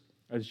works,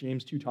 as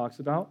James 2 talks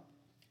about?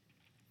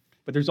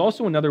 But there's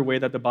also another way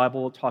that the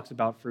Bible talks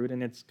about fruit,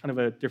 and it's kind of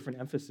a different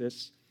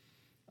emphasis.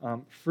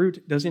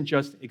 Fruit doesn't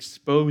just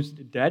expose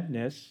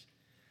deadness,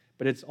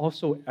 but it's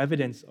also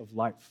evidence of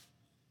life.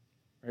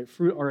 Right?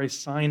 Fruit are a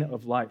sign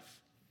of life.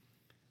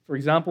 For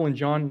example, in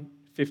John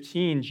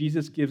 15,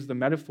 Jesus gives the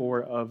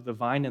metaphor of the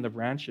vine and the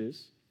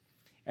branches.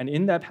 And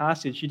in that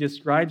passage, he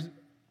describes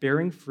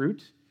bearing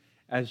fruit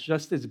as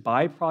just this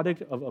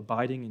byproduct of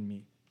abiding in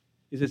me.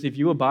 He says, if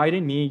you abide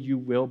in me, you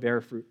will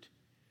bear fruit.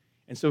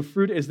 And so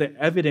fruit is the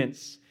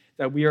evidence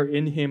that we are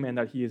in him and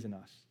that he is in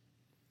us.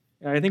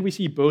 And I think we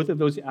see both of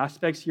those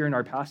aspects here in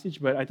our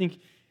passage, but I think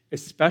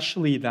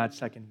especially that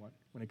second one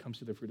when it comes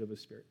to the fruit of the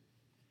Spirit.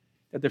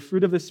 That the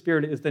fruit of the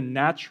Spirit is the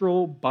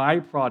natural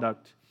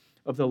byproduct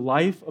of the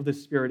life of the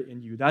Spirit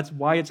in you. That's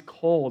why it's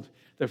called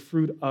the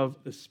fruit of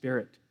the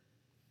Spirit.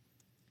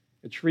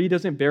 A tree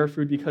doesn't bear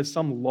fruit because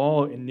some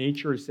law in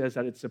nature says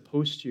that it's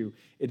supposed to.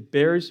 It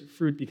bears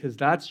fruit because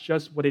that's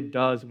just what it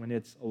does when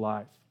it's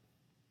alive.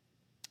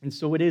 And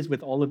so it is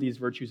with all of these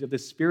virtues. If the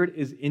Spirit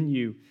is in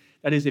you,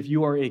 that is, if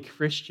you are a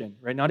Christian,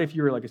 right? Not if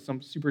you're like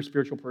some super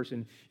spiritual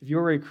person. If you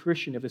are a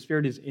Christian, if the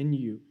Spirit is in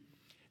you,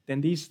 then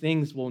these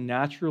things will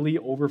naturally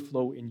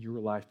overflow in your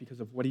life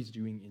because of what he's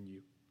doing in you.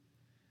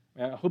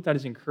 I hope that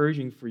is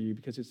encouraging for you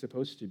because it's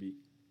supposed to be.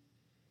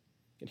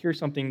 And here's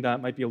something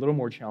that might be a little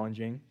more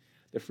challenging.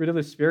 The fruit of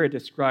the Spirit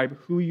describe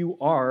who you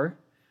are,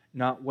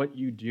 not what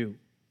you do.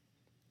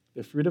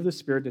 The fruit of the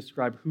Spirit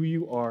describe who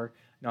you are,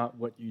 not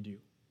what you do.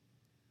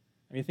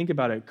 I mean, think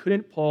about it.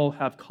 Couldn't Paul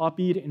have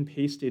copied and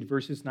pasted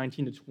verses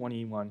 19 to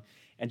 21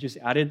 and just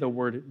added the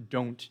word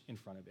don't in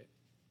front of it?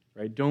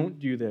 Right? Don't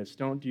do this.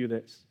 Don't do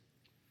this.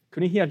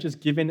 Couldn't he have just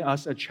given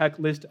us a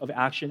checklist of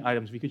action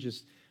items we could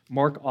just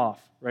mark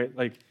off, right?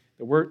 Like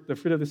the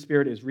fruit of the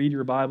Spirit is read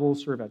your Bible,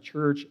 serve at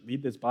church,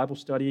 lead this Bible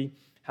study,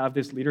 have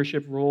this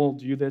leadership role,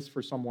 do this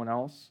for someone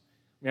else.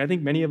 I mean, I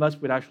think many of us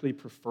would actually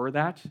prefer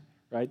that,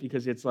 right?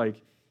 Because it's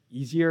like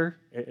easier,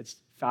 it's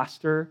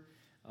faster.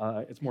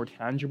 It's more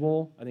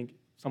tangible. I think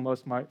some of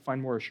us might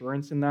find more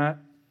assurance in that.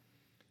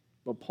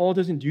 But Paul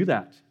doesn't do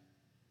that.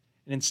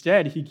 And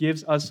instead, he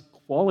gives us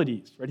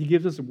qualities, right? He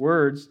gives us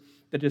words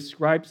that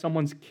describe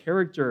someone's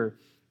character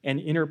and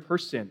inner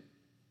person.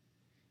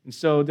 And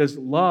so does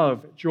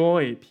love,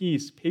 joy,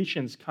 peace,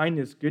 patience,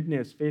 kindness,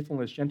 goodness,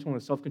 faithfulness,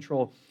 gentleness,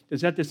 self-control,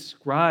 does that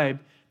describe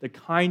the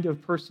kind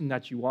of person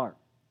that you are?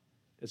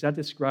 Does that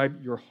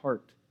describe your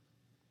heart?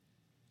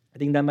 I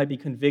think that might be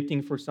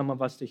convicting for some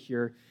of us to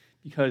hear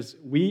because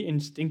we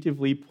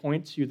instinctively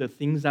point to the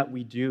things that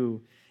we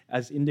do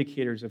as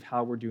indicators of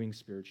how we're doing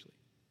spiritually.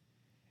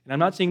 And I'm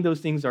not saying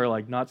those things are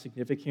like not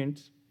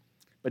significant,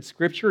 but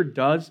Scripture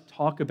does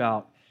talk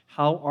about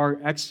how our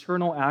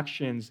external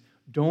actions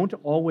don't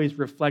always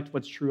reflect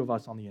what's true of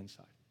us on the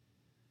inside.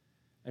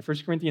 In 1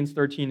 Corinthians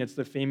 13, it's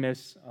the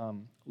famous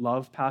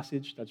love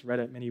passage that's read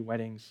at many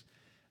weddings.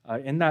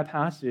 In that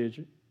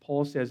passage,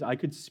 Paul says, I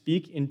could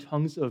speak in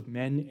tongues of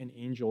men and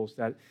angels,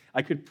 that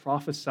I could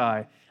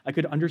prophesy, I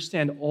could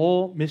understand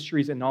all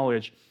mysteries and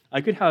knowledge.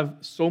 I could have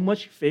so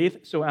much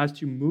faith so as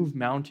to move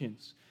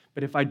mountains.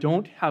 But if I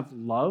don't have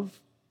love,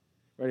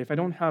 right, if I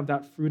don't have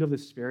that fruit of the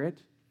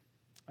Spirit,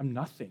 I'm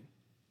nothing.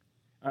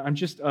 I'm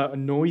just a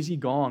noisy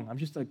gong. I'm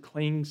just a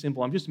clanging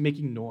cymbal. I'm just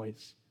making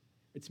noise.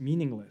 It's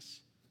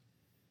meaningless.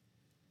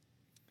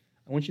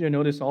 I want you to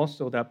notice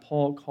also that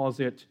Paul calls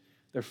it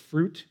the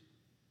fruit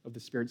of the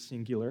Spirit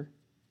singular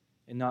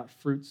and not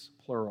fruits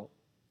plural,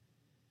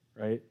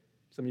 right?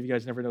 Some of you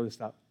guys never noticed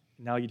that.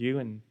 Now you do,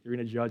 and you're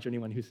going to judge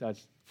anyone who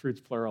says fruits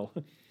plural,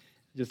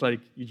 just like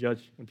you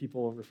judge when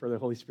people refer to the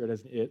Holy Spirit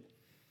as an it.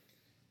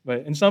 But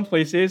in some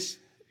places,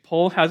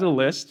 Paul has a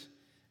list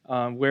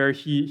where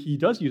he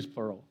does use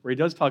plural, where he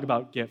does talk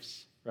about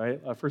gifts,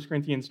 right? 1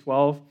 Corinthians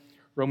 12,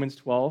 Romans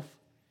 12.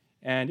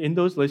 And in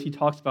those lists, he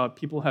talks about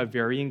people have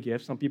varying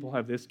gifts. Some people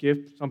have this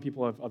gift. Some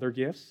people have other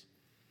gifts.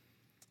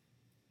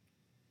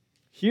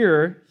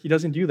 Here, he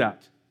doesn't do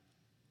that,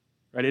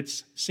 right?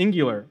 It's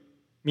singular,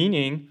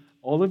 meaning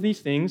all of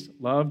these things,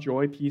 love,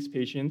 joy, peace,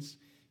 patience,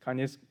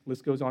 kindness,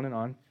 list goes on and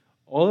on,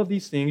 all of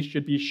these things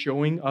should be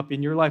showing up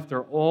in your life.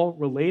 They're all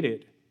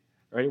related,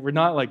 right? We're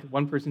not like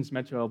one person's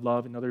meant to have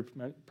love, another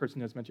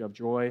person is meant to have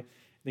joy,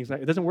 things like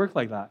that. It doesn't work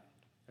like that.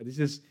 This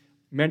is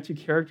meant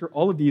to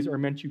all of these are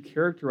meant to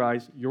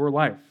characterize your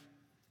life.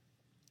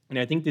 And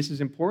I think this is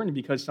important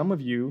because some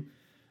of you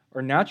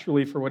are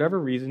naturally, for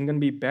whatever reason, going to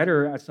be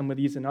better at some of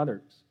these than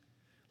others.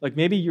 Like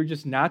maybe you're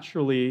just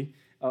naturally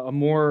a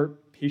more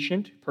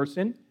patient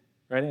person,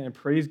 right? And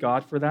praise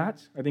God for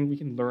that. I think we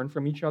can learn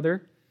from each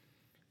other.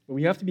 But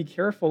we have to be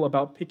careful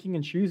about picking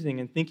and choosing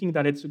and thinking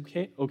that it's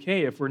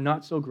okay if we're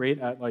not so great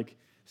at like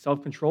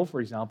self-control, for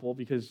example,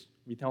 because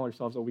we tell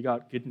ourselves, oh, we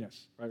got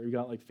goodness, right? We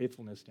got like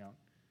faithfulness down.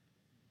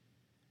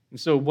 And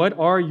so what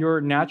are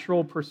your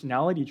natural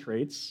personality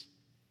traits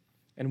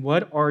and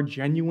what are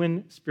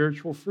genuine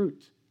spiritual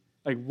fruit?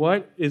 Like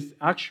what is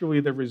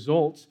actually the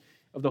result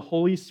of the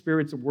Holy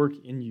Spirit's work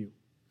in you?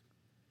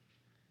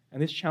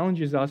 And this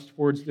challenges us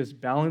towards this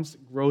balanced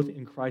growth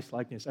in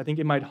Christ-likeness. I think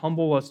it might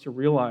humble us to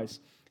realize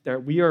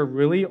that we are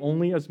really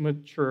only as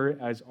mature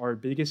as our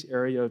biggest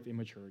area of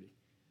immaturity.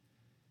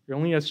 You're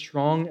only as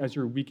strong as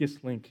your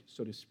weakest link,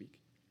 so to speak.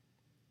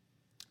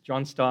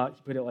 John Stott,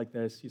 he put it like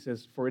this. He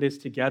says, for it is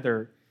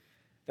together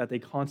that they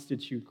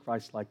constitute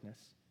Christ-likeness.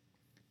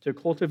 To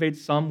cultivate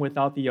some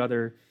without the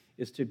other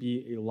is to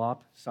be a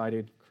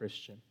lopsided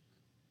Christian.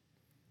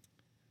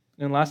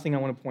 And the last thing I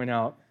want to point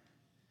out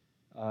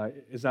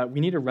is that we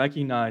need to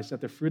recognize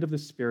that the fruit of the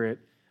Spirit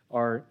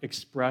are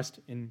expressed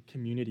in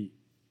community.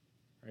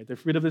 Right? The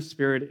fruit of the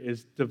Spirit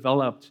is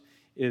developed,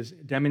 is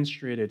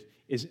demonstrated,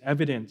 is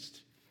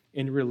evidenced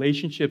in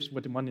relationships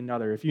with one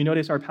another. If you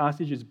notice, our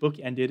passage is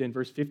bookended in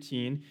verse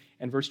 15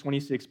 and verse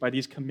 26 by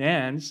these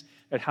commands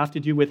that have to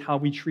do with how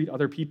we treat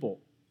other people.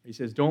 He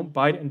says, don't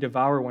bite and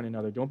devour one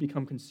another. Don't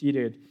become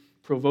conceited,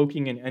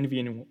 provoking and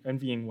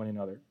envying one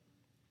another.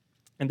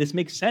 And this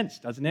makes sense,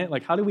 doesn't it?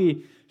 Like, how do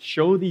we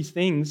show these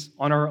things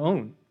on our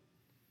own?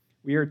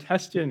 We are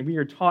tested and we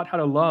are taught how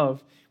to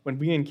love when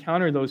we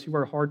encounter those who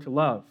are hard to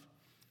love.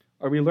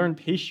 Or we learn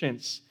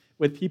patience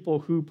with people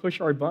who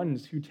push our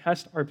buttons, who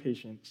test our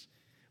patience.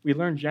 We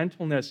learn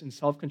gentleness and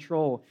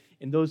self-control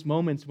in those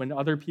moments when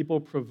other people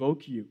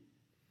provoke you.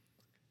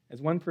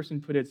 As one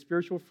person put it,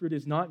 spiritual fruit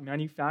is not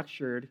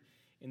manufactured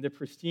in the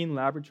pristine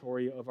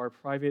laboratory of our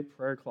private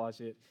prayer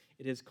closet.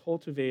 It is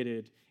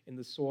cultivated in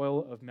the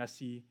soil of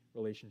messy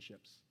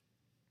relationships.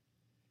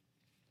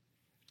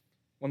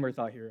 One more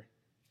thought here.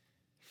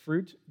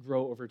 Fruit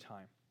grow over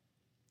time.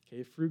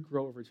 Okay, fruit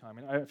grow over time.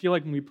 And I feel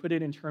like when we put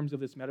it in terms of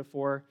this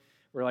metaphor,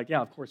 we're like,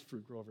 yeah, of course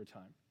fruit grow over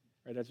time.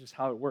 Right? That's just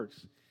how it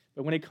works.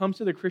 But when it comes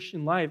to the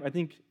Christian life, I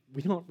think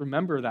we don't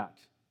remember that.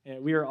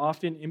 And we are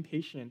often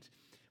impatient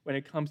when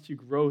it comes to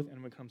growth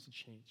and when it comes to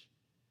change.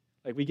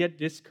 Like we get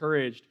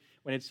discouraged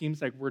when it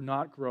seems like we're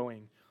not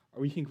growing,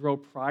 or we can grow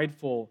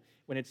prideful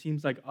when it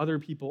seems like other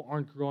people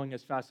aren't growing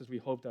as fast as we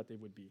hope that they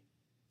would be.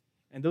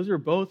 And those are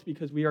both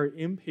because we are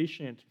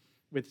impatient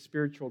with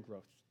spiritual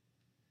growth.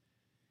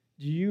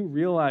 Do you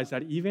realize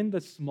that even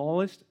the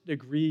smallest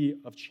degree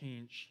of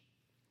change,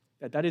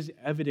 that is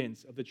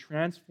evidence of the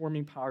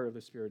transforming power of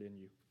the Spirit in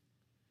you?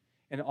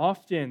 And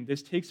often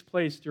this takes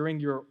place during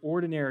your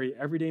ordinary,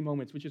 everyday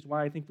moments, which is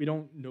why I think we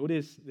don't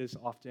notice this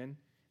often,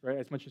 right,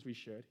 as much as we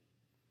should.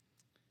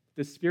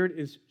 The Spirit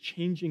is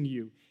changing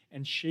you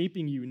and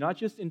shaping you, not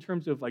just in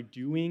terms of like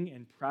doing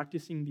and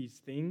practicing these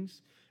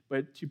things,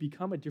 but to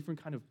become a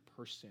different kind of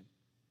person.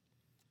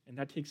 And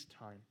that takes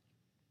time.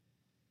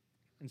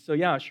 And so,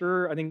 yeah,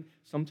 sure, I think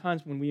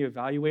sometimes when we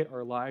evaluate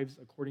our lives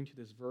according to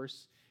this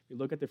verse, we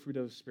look at the fruit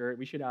of the Spirit,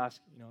 we should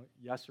ask,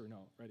 yes or no,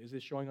 right? Is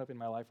this showing up in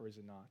my life or is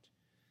it not?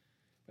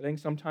 I think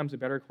sometimes a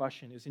better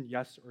question isn't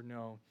yes or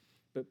no,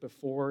 but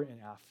before and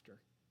after,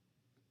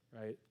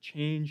 right?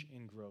 Change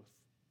and growth.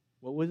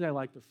 What was I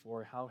like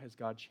before? How has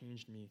God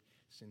changed me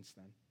since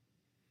then?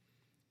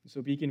 And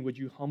so, Beacon, would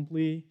you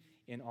humbly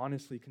and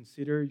honestly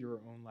consider your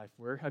own life?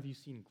 Where have you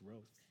seen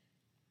growth?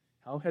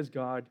 How has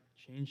God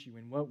changed you?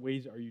 In what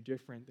ways are you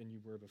different than you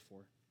were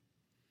before?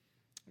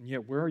 And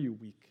yet, where are you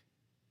weak?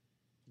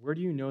 Where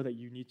do you know that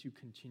you need to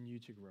continue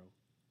to grow?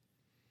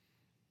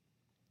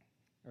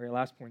 All right,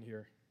 last point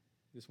here.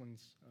 This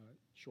one's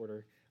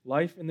shorter.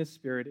 Life in the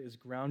Spirit is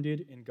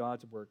grounded in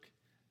God's work,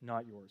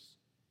 not yours.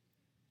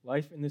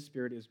 Life in the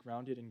Spirit is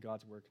grounded in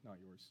God's work, not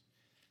yours.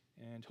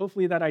 And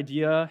hopefully that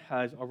idea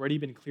has already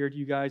been clear to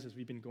you guys as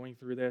we've been going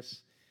through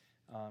this.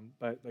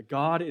 But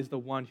God is the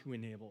one who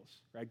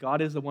enables, right?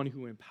 God is the one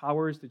who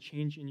empowers the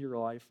change in your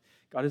life.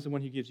 God is the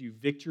one who gives you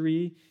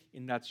victory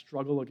in that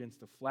struggle against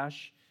the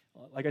flesh.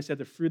 Like I said,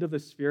 the fruit of the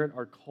Spirit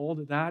are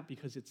called that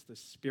because it's the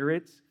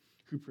Spirit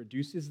who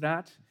produces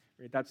that,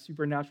 right? That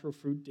supernatural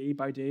fruit day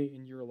by day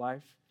in your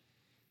life.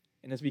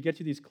 And as we get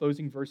to these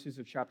closing verses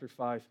of chapter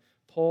 5,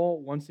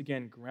 Paul once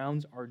again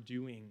grounds our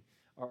doing,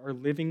 our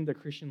living the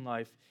Christian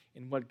life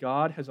in what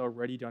God has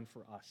already done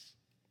for us.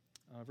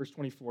 Verse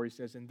 24, he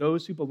says, "And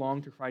those who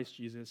belong to Christ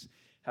Jesus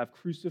have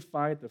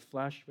crucified the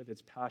flesh with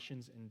its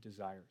passions and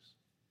desires."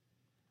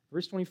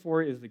 Verse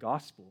 24 is the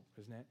gospel,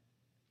 isn't it?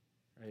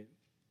 Right?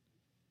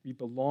 We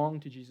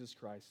belong to Jesus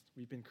Christ.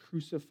 We've been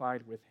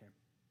crucified with him.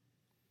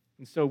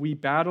 And so we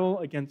battle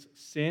against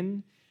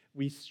sin.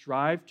 We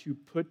strive to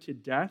put to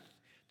death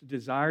the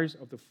desires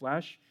of the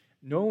flesh,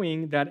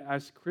 knowing that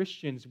as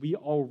Christians, we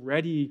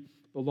already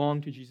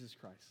belong to Jesus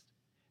Christ,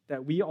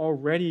 that we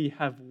already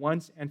have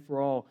once and for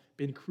all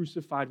been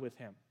crucified with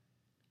him.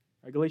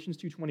 Right? Galatians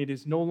 2:20, "It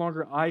is no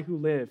longer I who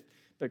live,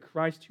 but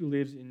Christ who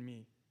lives in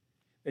me."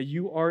 That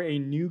you are a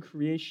new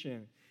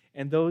creation,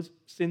 and those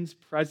sins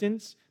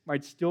present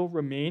might still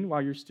remain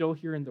while you're still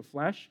here in the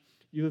flesh.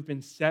 You have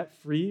been set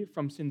free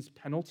from sin's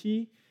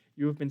penalty.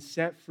 You have been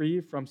set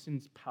free from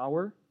sin's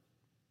power.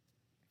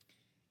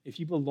 If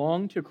you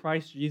belong to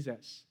Christ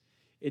Jesus,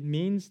 it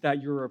means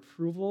that your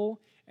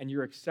approval and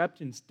your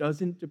acceptance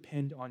doesn't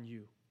depend on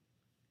you.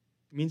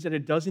 It means that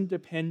it doesn't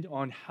depend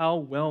on how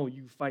well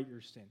you fight your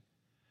sin,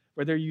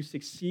 whether you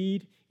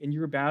succeed in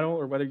your battle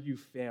or whether you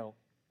fail.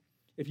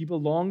 If you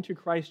belong to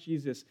Christ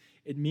Jesus,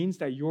 it means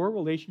that your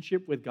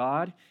relationship with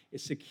God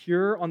is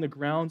secure on the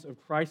grounds of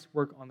Christ's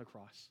work on the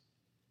cross.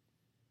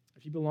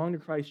 If you belong to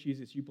Christ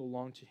Jesus, you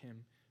belong to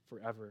him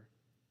forever.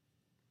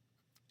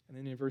 And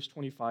then in verse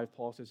 25,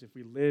 Paul says, if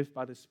we live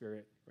by the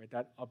Spirit, right,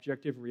 that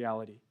objective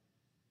reality,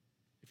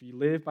 if we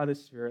live by the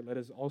Spirit, let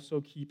us also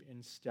keep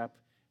in step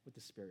with the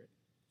Spirit.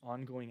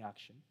 Ongoing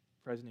action,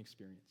 present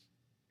experience.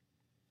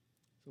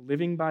 So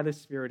living by the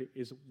Spirit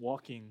is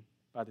walking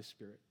by the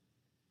Spirit,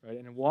 right?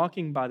 And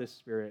walking by the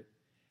Spirit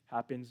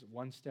happens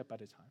one step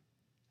at a time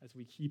as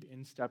we keep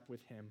in step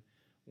with him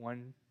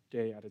one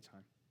day at a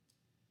time.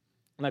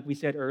 And like we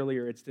said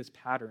earlier, it's this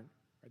pattern,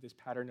 right? This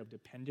pattern of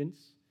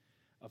dependence,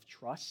 of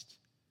trust,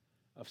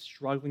 of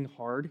struggling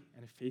hard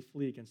and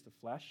faithfully against the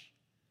flesh,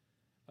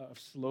 of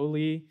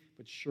slowly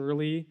but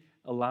surely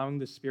allowing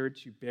the Spirit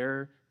to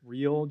bear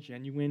real,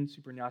 genuine,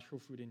 supernatural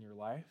fruit in your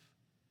life,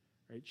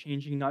 right?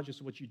 Changing not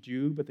just what you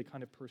do, but the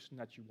kind of person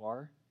that you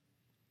are.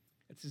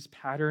 It's this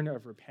pattern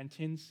of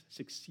repentance,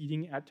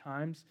 succeeding at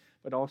times,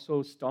 but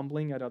also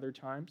stumbling at other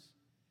times,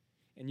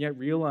 and yet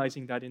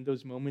realizing that in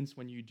those moments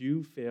when you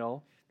do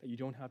fail, that you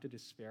don't have to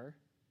despair,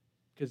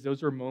 because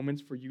those are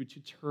moments for you to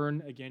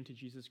turn again to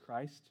Jesus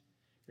Christ,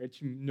 right?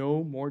 To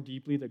know more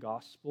deeply the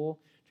gospel,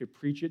 to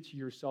preach it to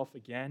yourself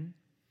again,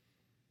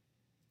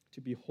 to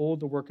behold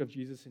the work of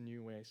Jesus in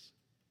new ways.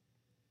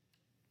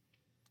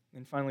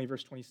 And finally,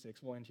 verse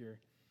 26, we'll end here.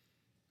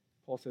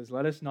 Paul says,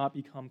 "Let us not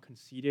become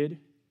conceited,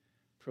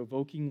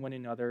 provoking one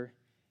another,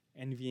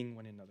 envying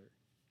one another."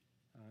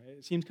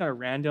 It seems kind of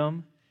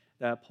random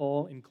that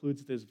Paul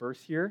includes this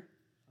verse here.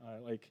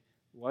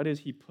 Why does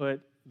he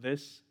put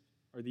this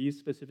or these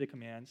specific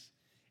commands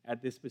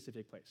at this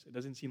specific place? It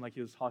doesn't seem like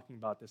he was talking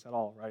about this at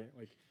all, right?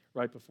 Like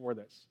right before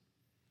this.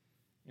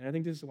 And I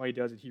think this is why he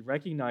does it. He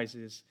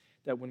recognizes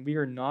that when we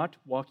are not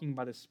walking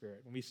by the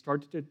Spirit, when we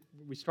start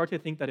to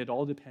think that it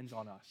all depends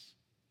on us,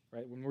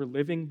 right? When we're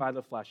living by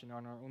the flesh and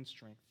on our own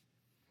strength,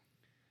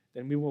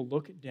 then we will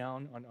look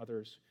down on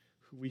others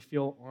who we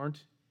feel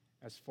aren't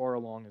as far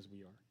along as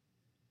we are.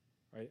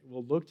 right?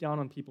 We'll look down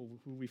on people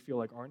who we feel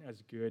like aren't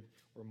as good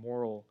or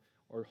moral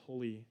or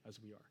holy as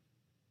we are.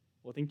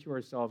 We'll think to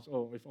ourselves,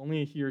 oh, if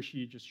only he or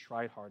she just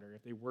tried harder,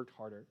 if they worked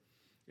harder,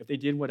 if they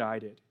did what I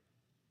did,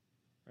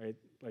 right?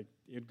 Like,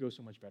 it would go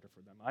so much better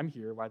for them. I'm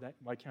here.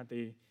 Why can't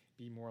they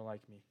be more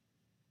like me?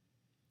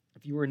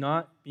 If you are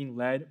not being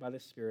led by the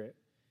Spirit,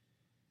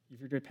 if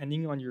you're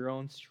depending on your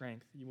own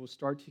strength, you will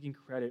start taking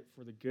credit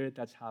for the good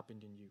that's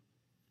happened in you.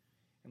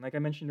 And like I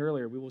mentioned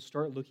earlier, we will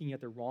start looking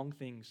at the wrong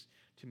things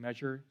to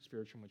measure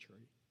spiritual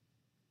maturity.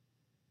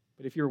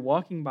 But if you're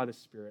walking by the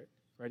Spirit,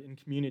 right, in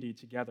community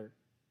together,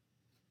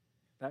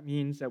 that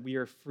means that we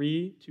are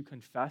free to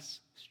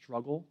confess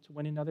struggle to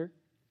one another.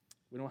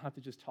 We don't have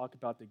to just talk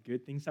about the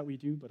good things that we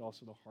do, but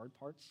also the hard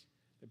parts,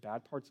 the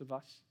bad parts of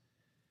us.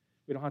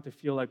 We don't have to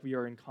feel like we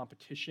are in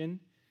competition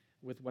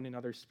with one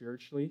another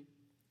spiritually.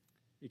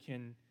 We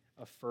can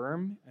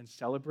affirm and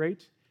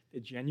celebrate the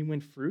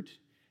genuine fruit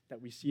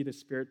that we see the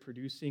Spirit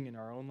producing in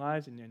our own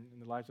lives and in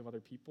the lives of other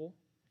people.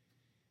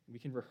 And we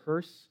can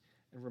rehearse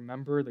and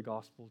remember the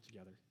gospel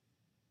together.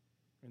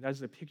 And that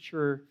is a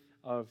picture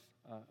of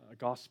a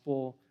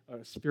gospel,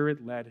 a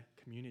Spirit-led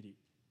community.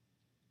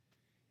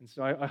 And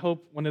so I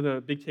hope one of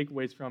the big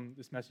takeaways from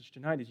this message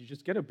tonight is you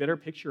just get a better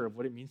picture of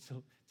what it means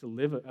to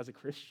live as a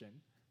Christian,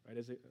 right?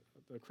 As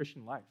a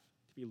Christian life,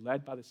 to be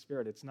led by the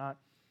Spirit. It's not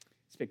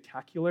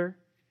spectacular.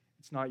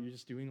 It's not you're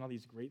just doing all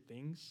these great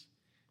things.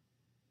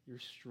 You're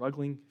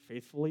struggling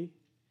faithfully.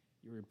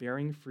 You're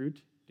bearing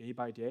fruit day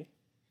by day.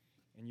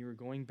 And you're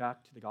going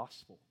back to the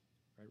gospel,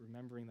 right?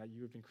 Remembering that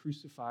you have been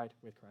crucified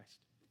with Christ.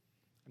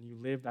 And you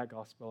live that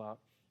gospel out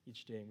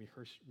each day, and we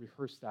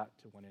rehearse that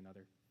to one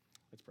another.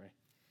 Let's pray.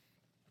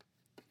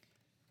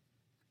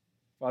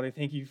 Father,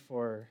 thank you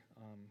for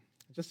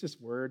just this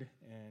word,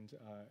 and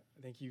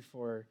thank you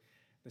for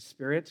the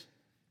Spirit,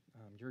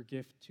 your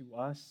gift to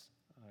us,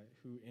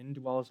 who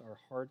indwells our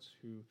hearts,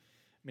 who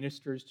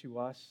ministers to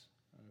us,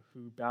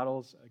 who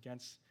battles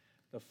against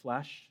the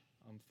flesh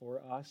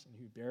for us, and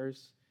who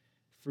bears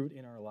fruit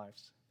in our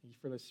lives. Thank you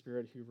for the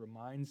Spirit who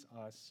reminds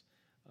us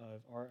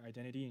of our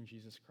identity in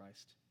Jesus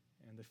Christ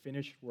and the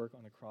finished work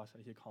on the cross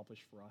that he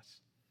accomplished for us.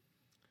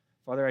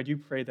 Father, I do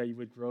pray that you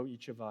would grow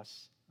each of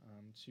us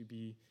to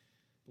be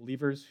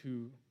believers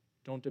who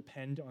don't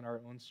depend on our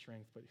own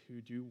strength, but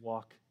who do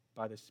walk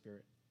by the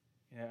Spirit.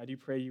 And I do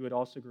pray you would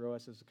also grow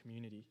us as a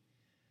community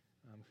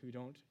who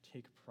don't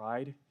take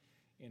pride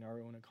in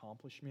our own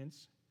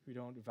accomplishments, who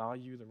don't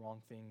value the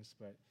wrong things,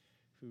 but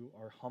who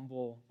are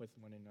humble with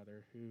one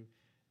another, who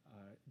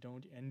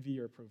don't envy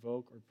or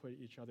provoke or put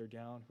each other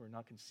down, who are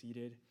not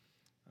conceited,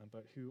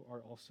 but who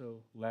are also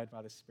led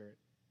by the Spirit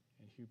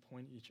and who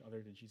point each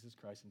other to Jesus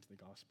Christ and to the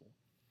gospel.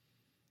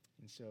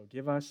 And so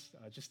give us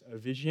just a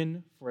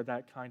vision for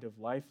that kind of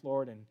life,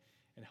 Lord, and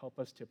help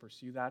us to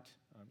pursue that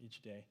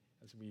each day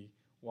as we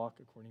walk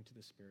according to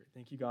the Spirit.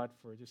 Thank you, God,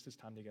 for just this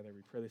time together.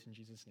 We pray this in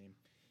Jesus' name.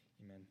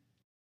 Amen.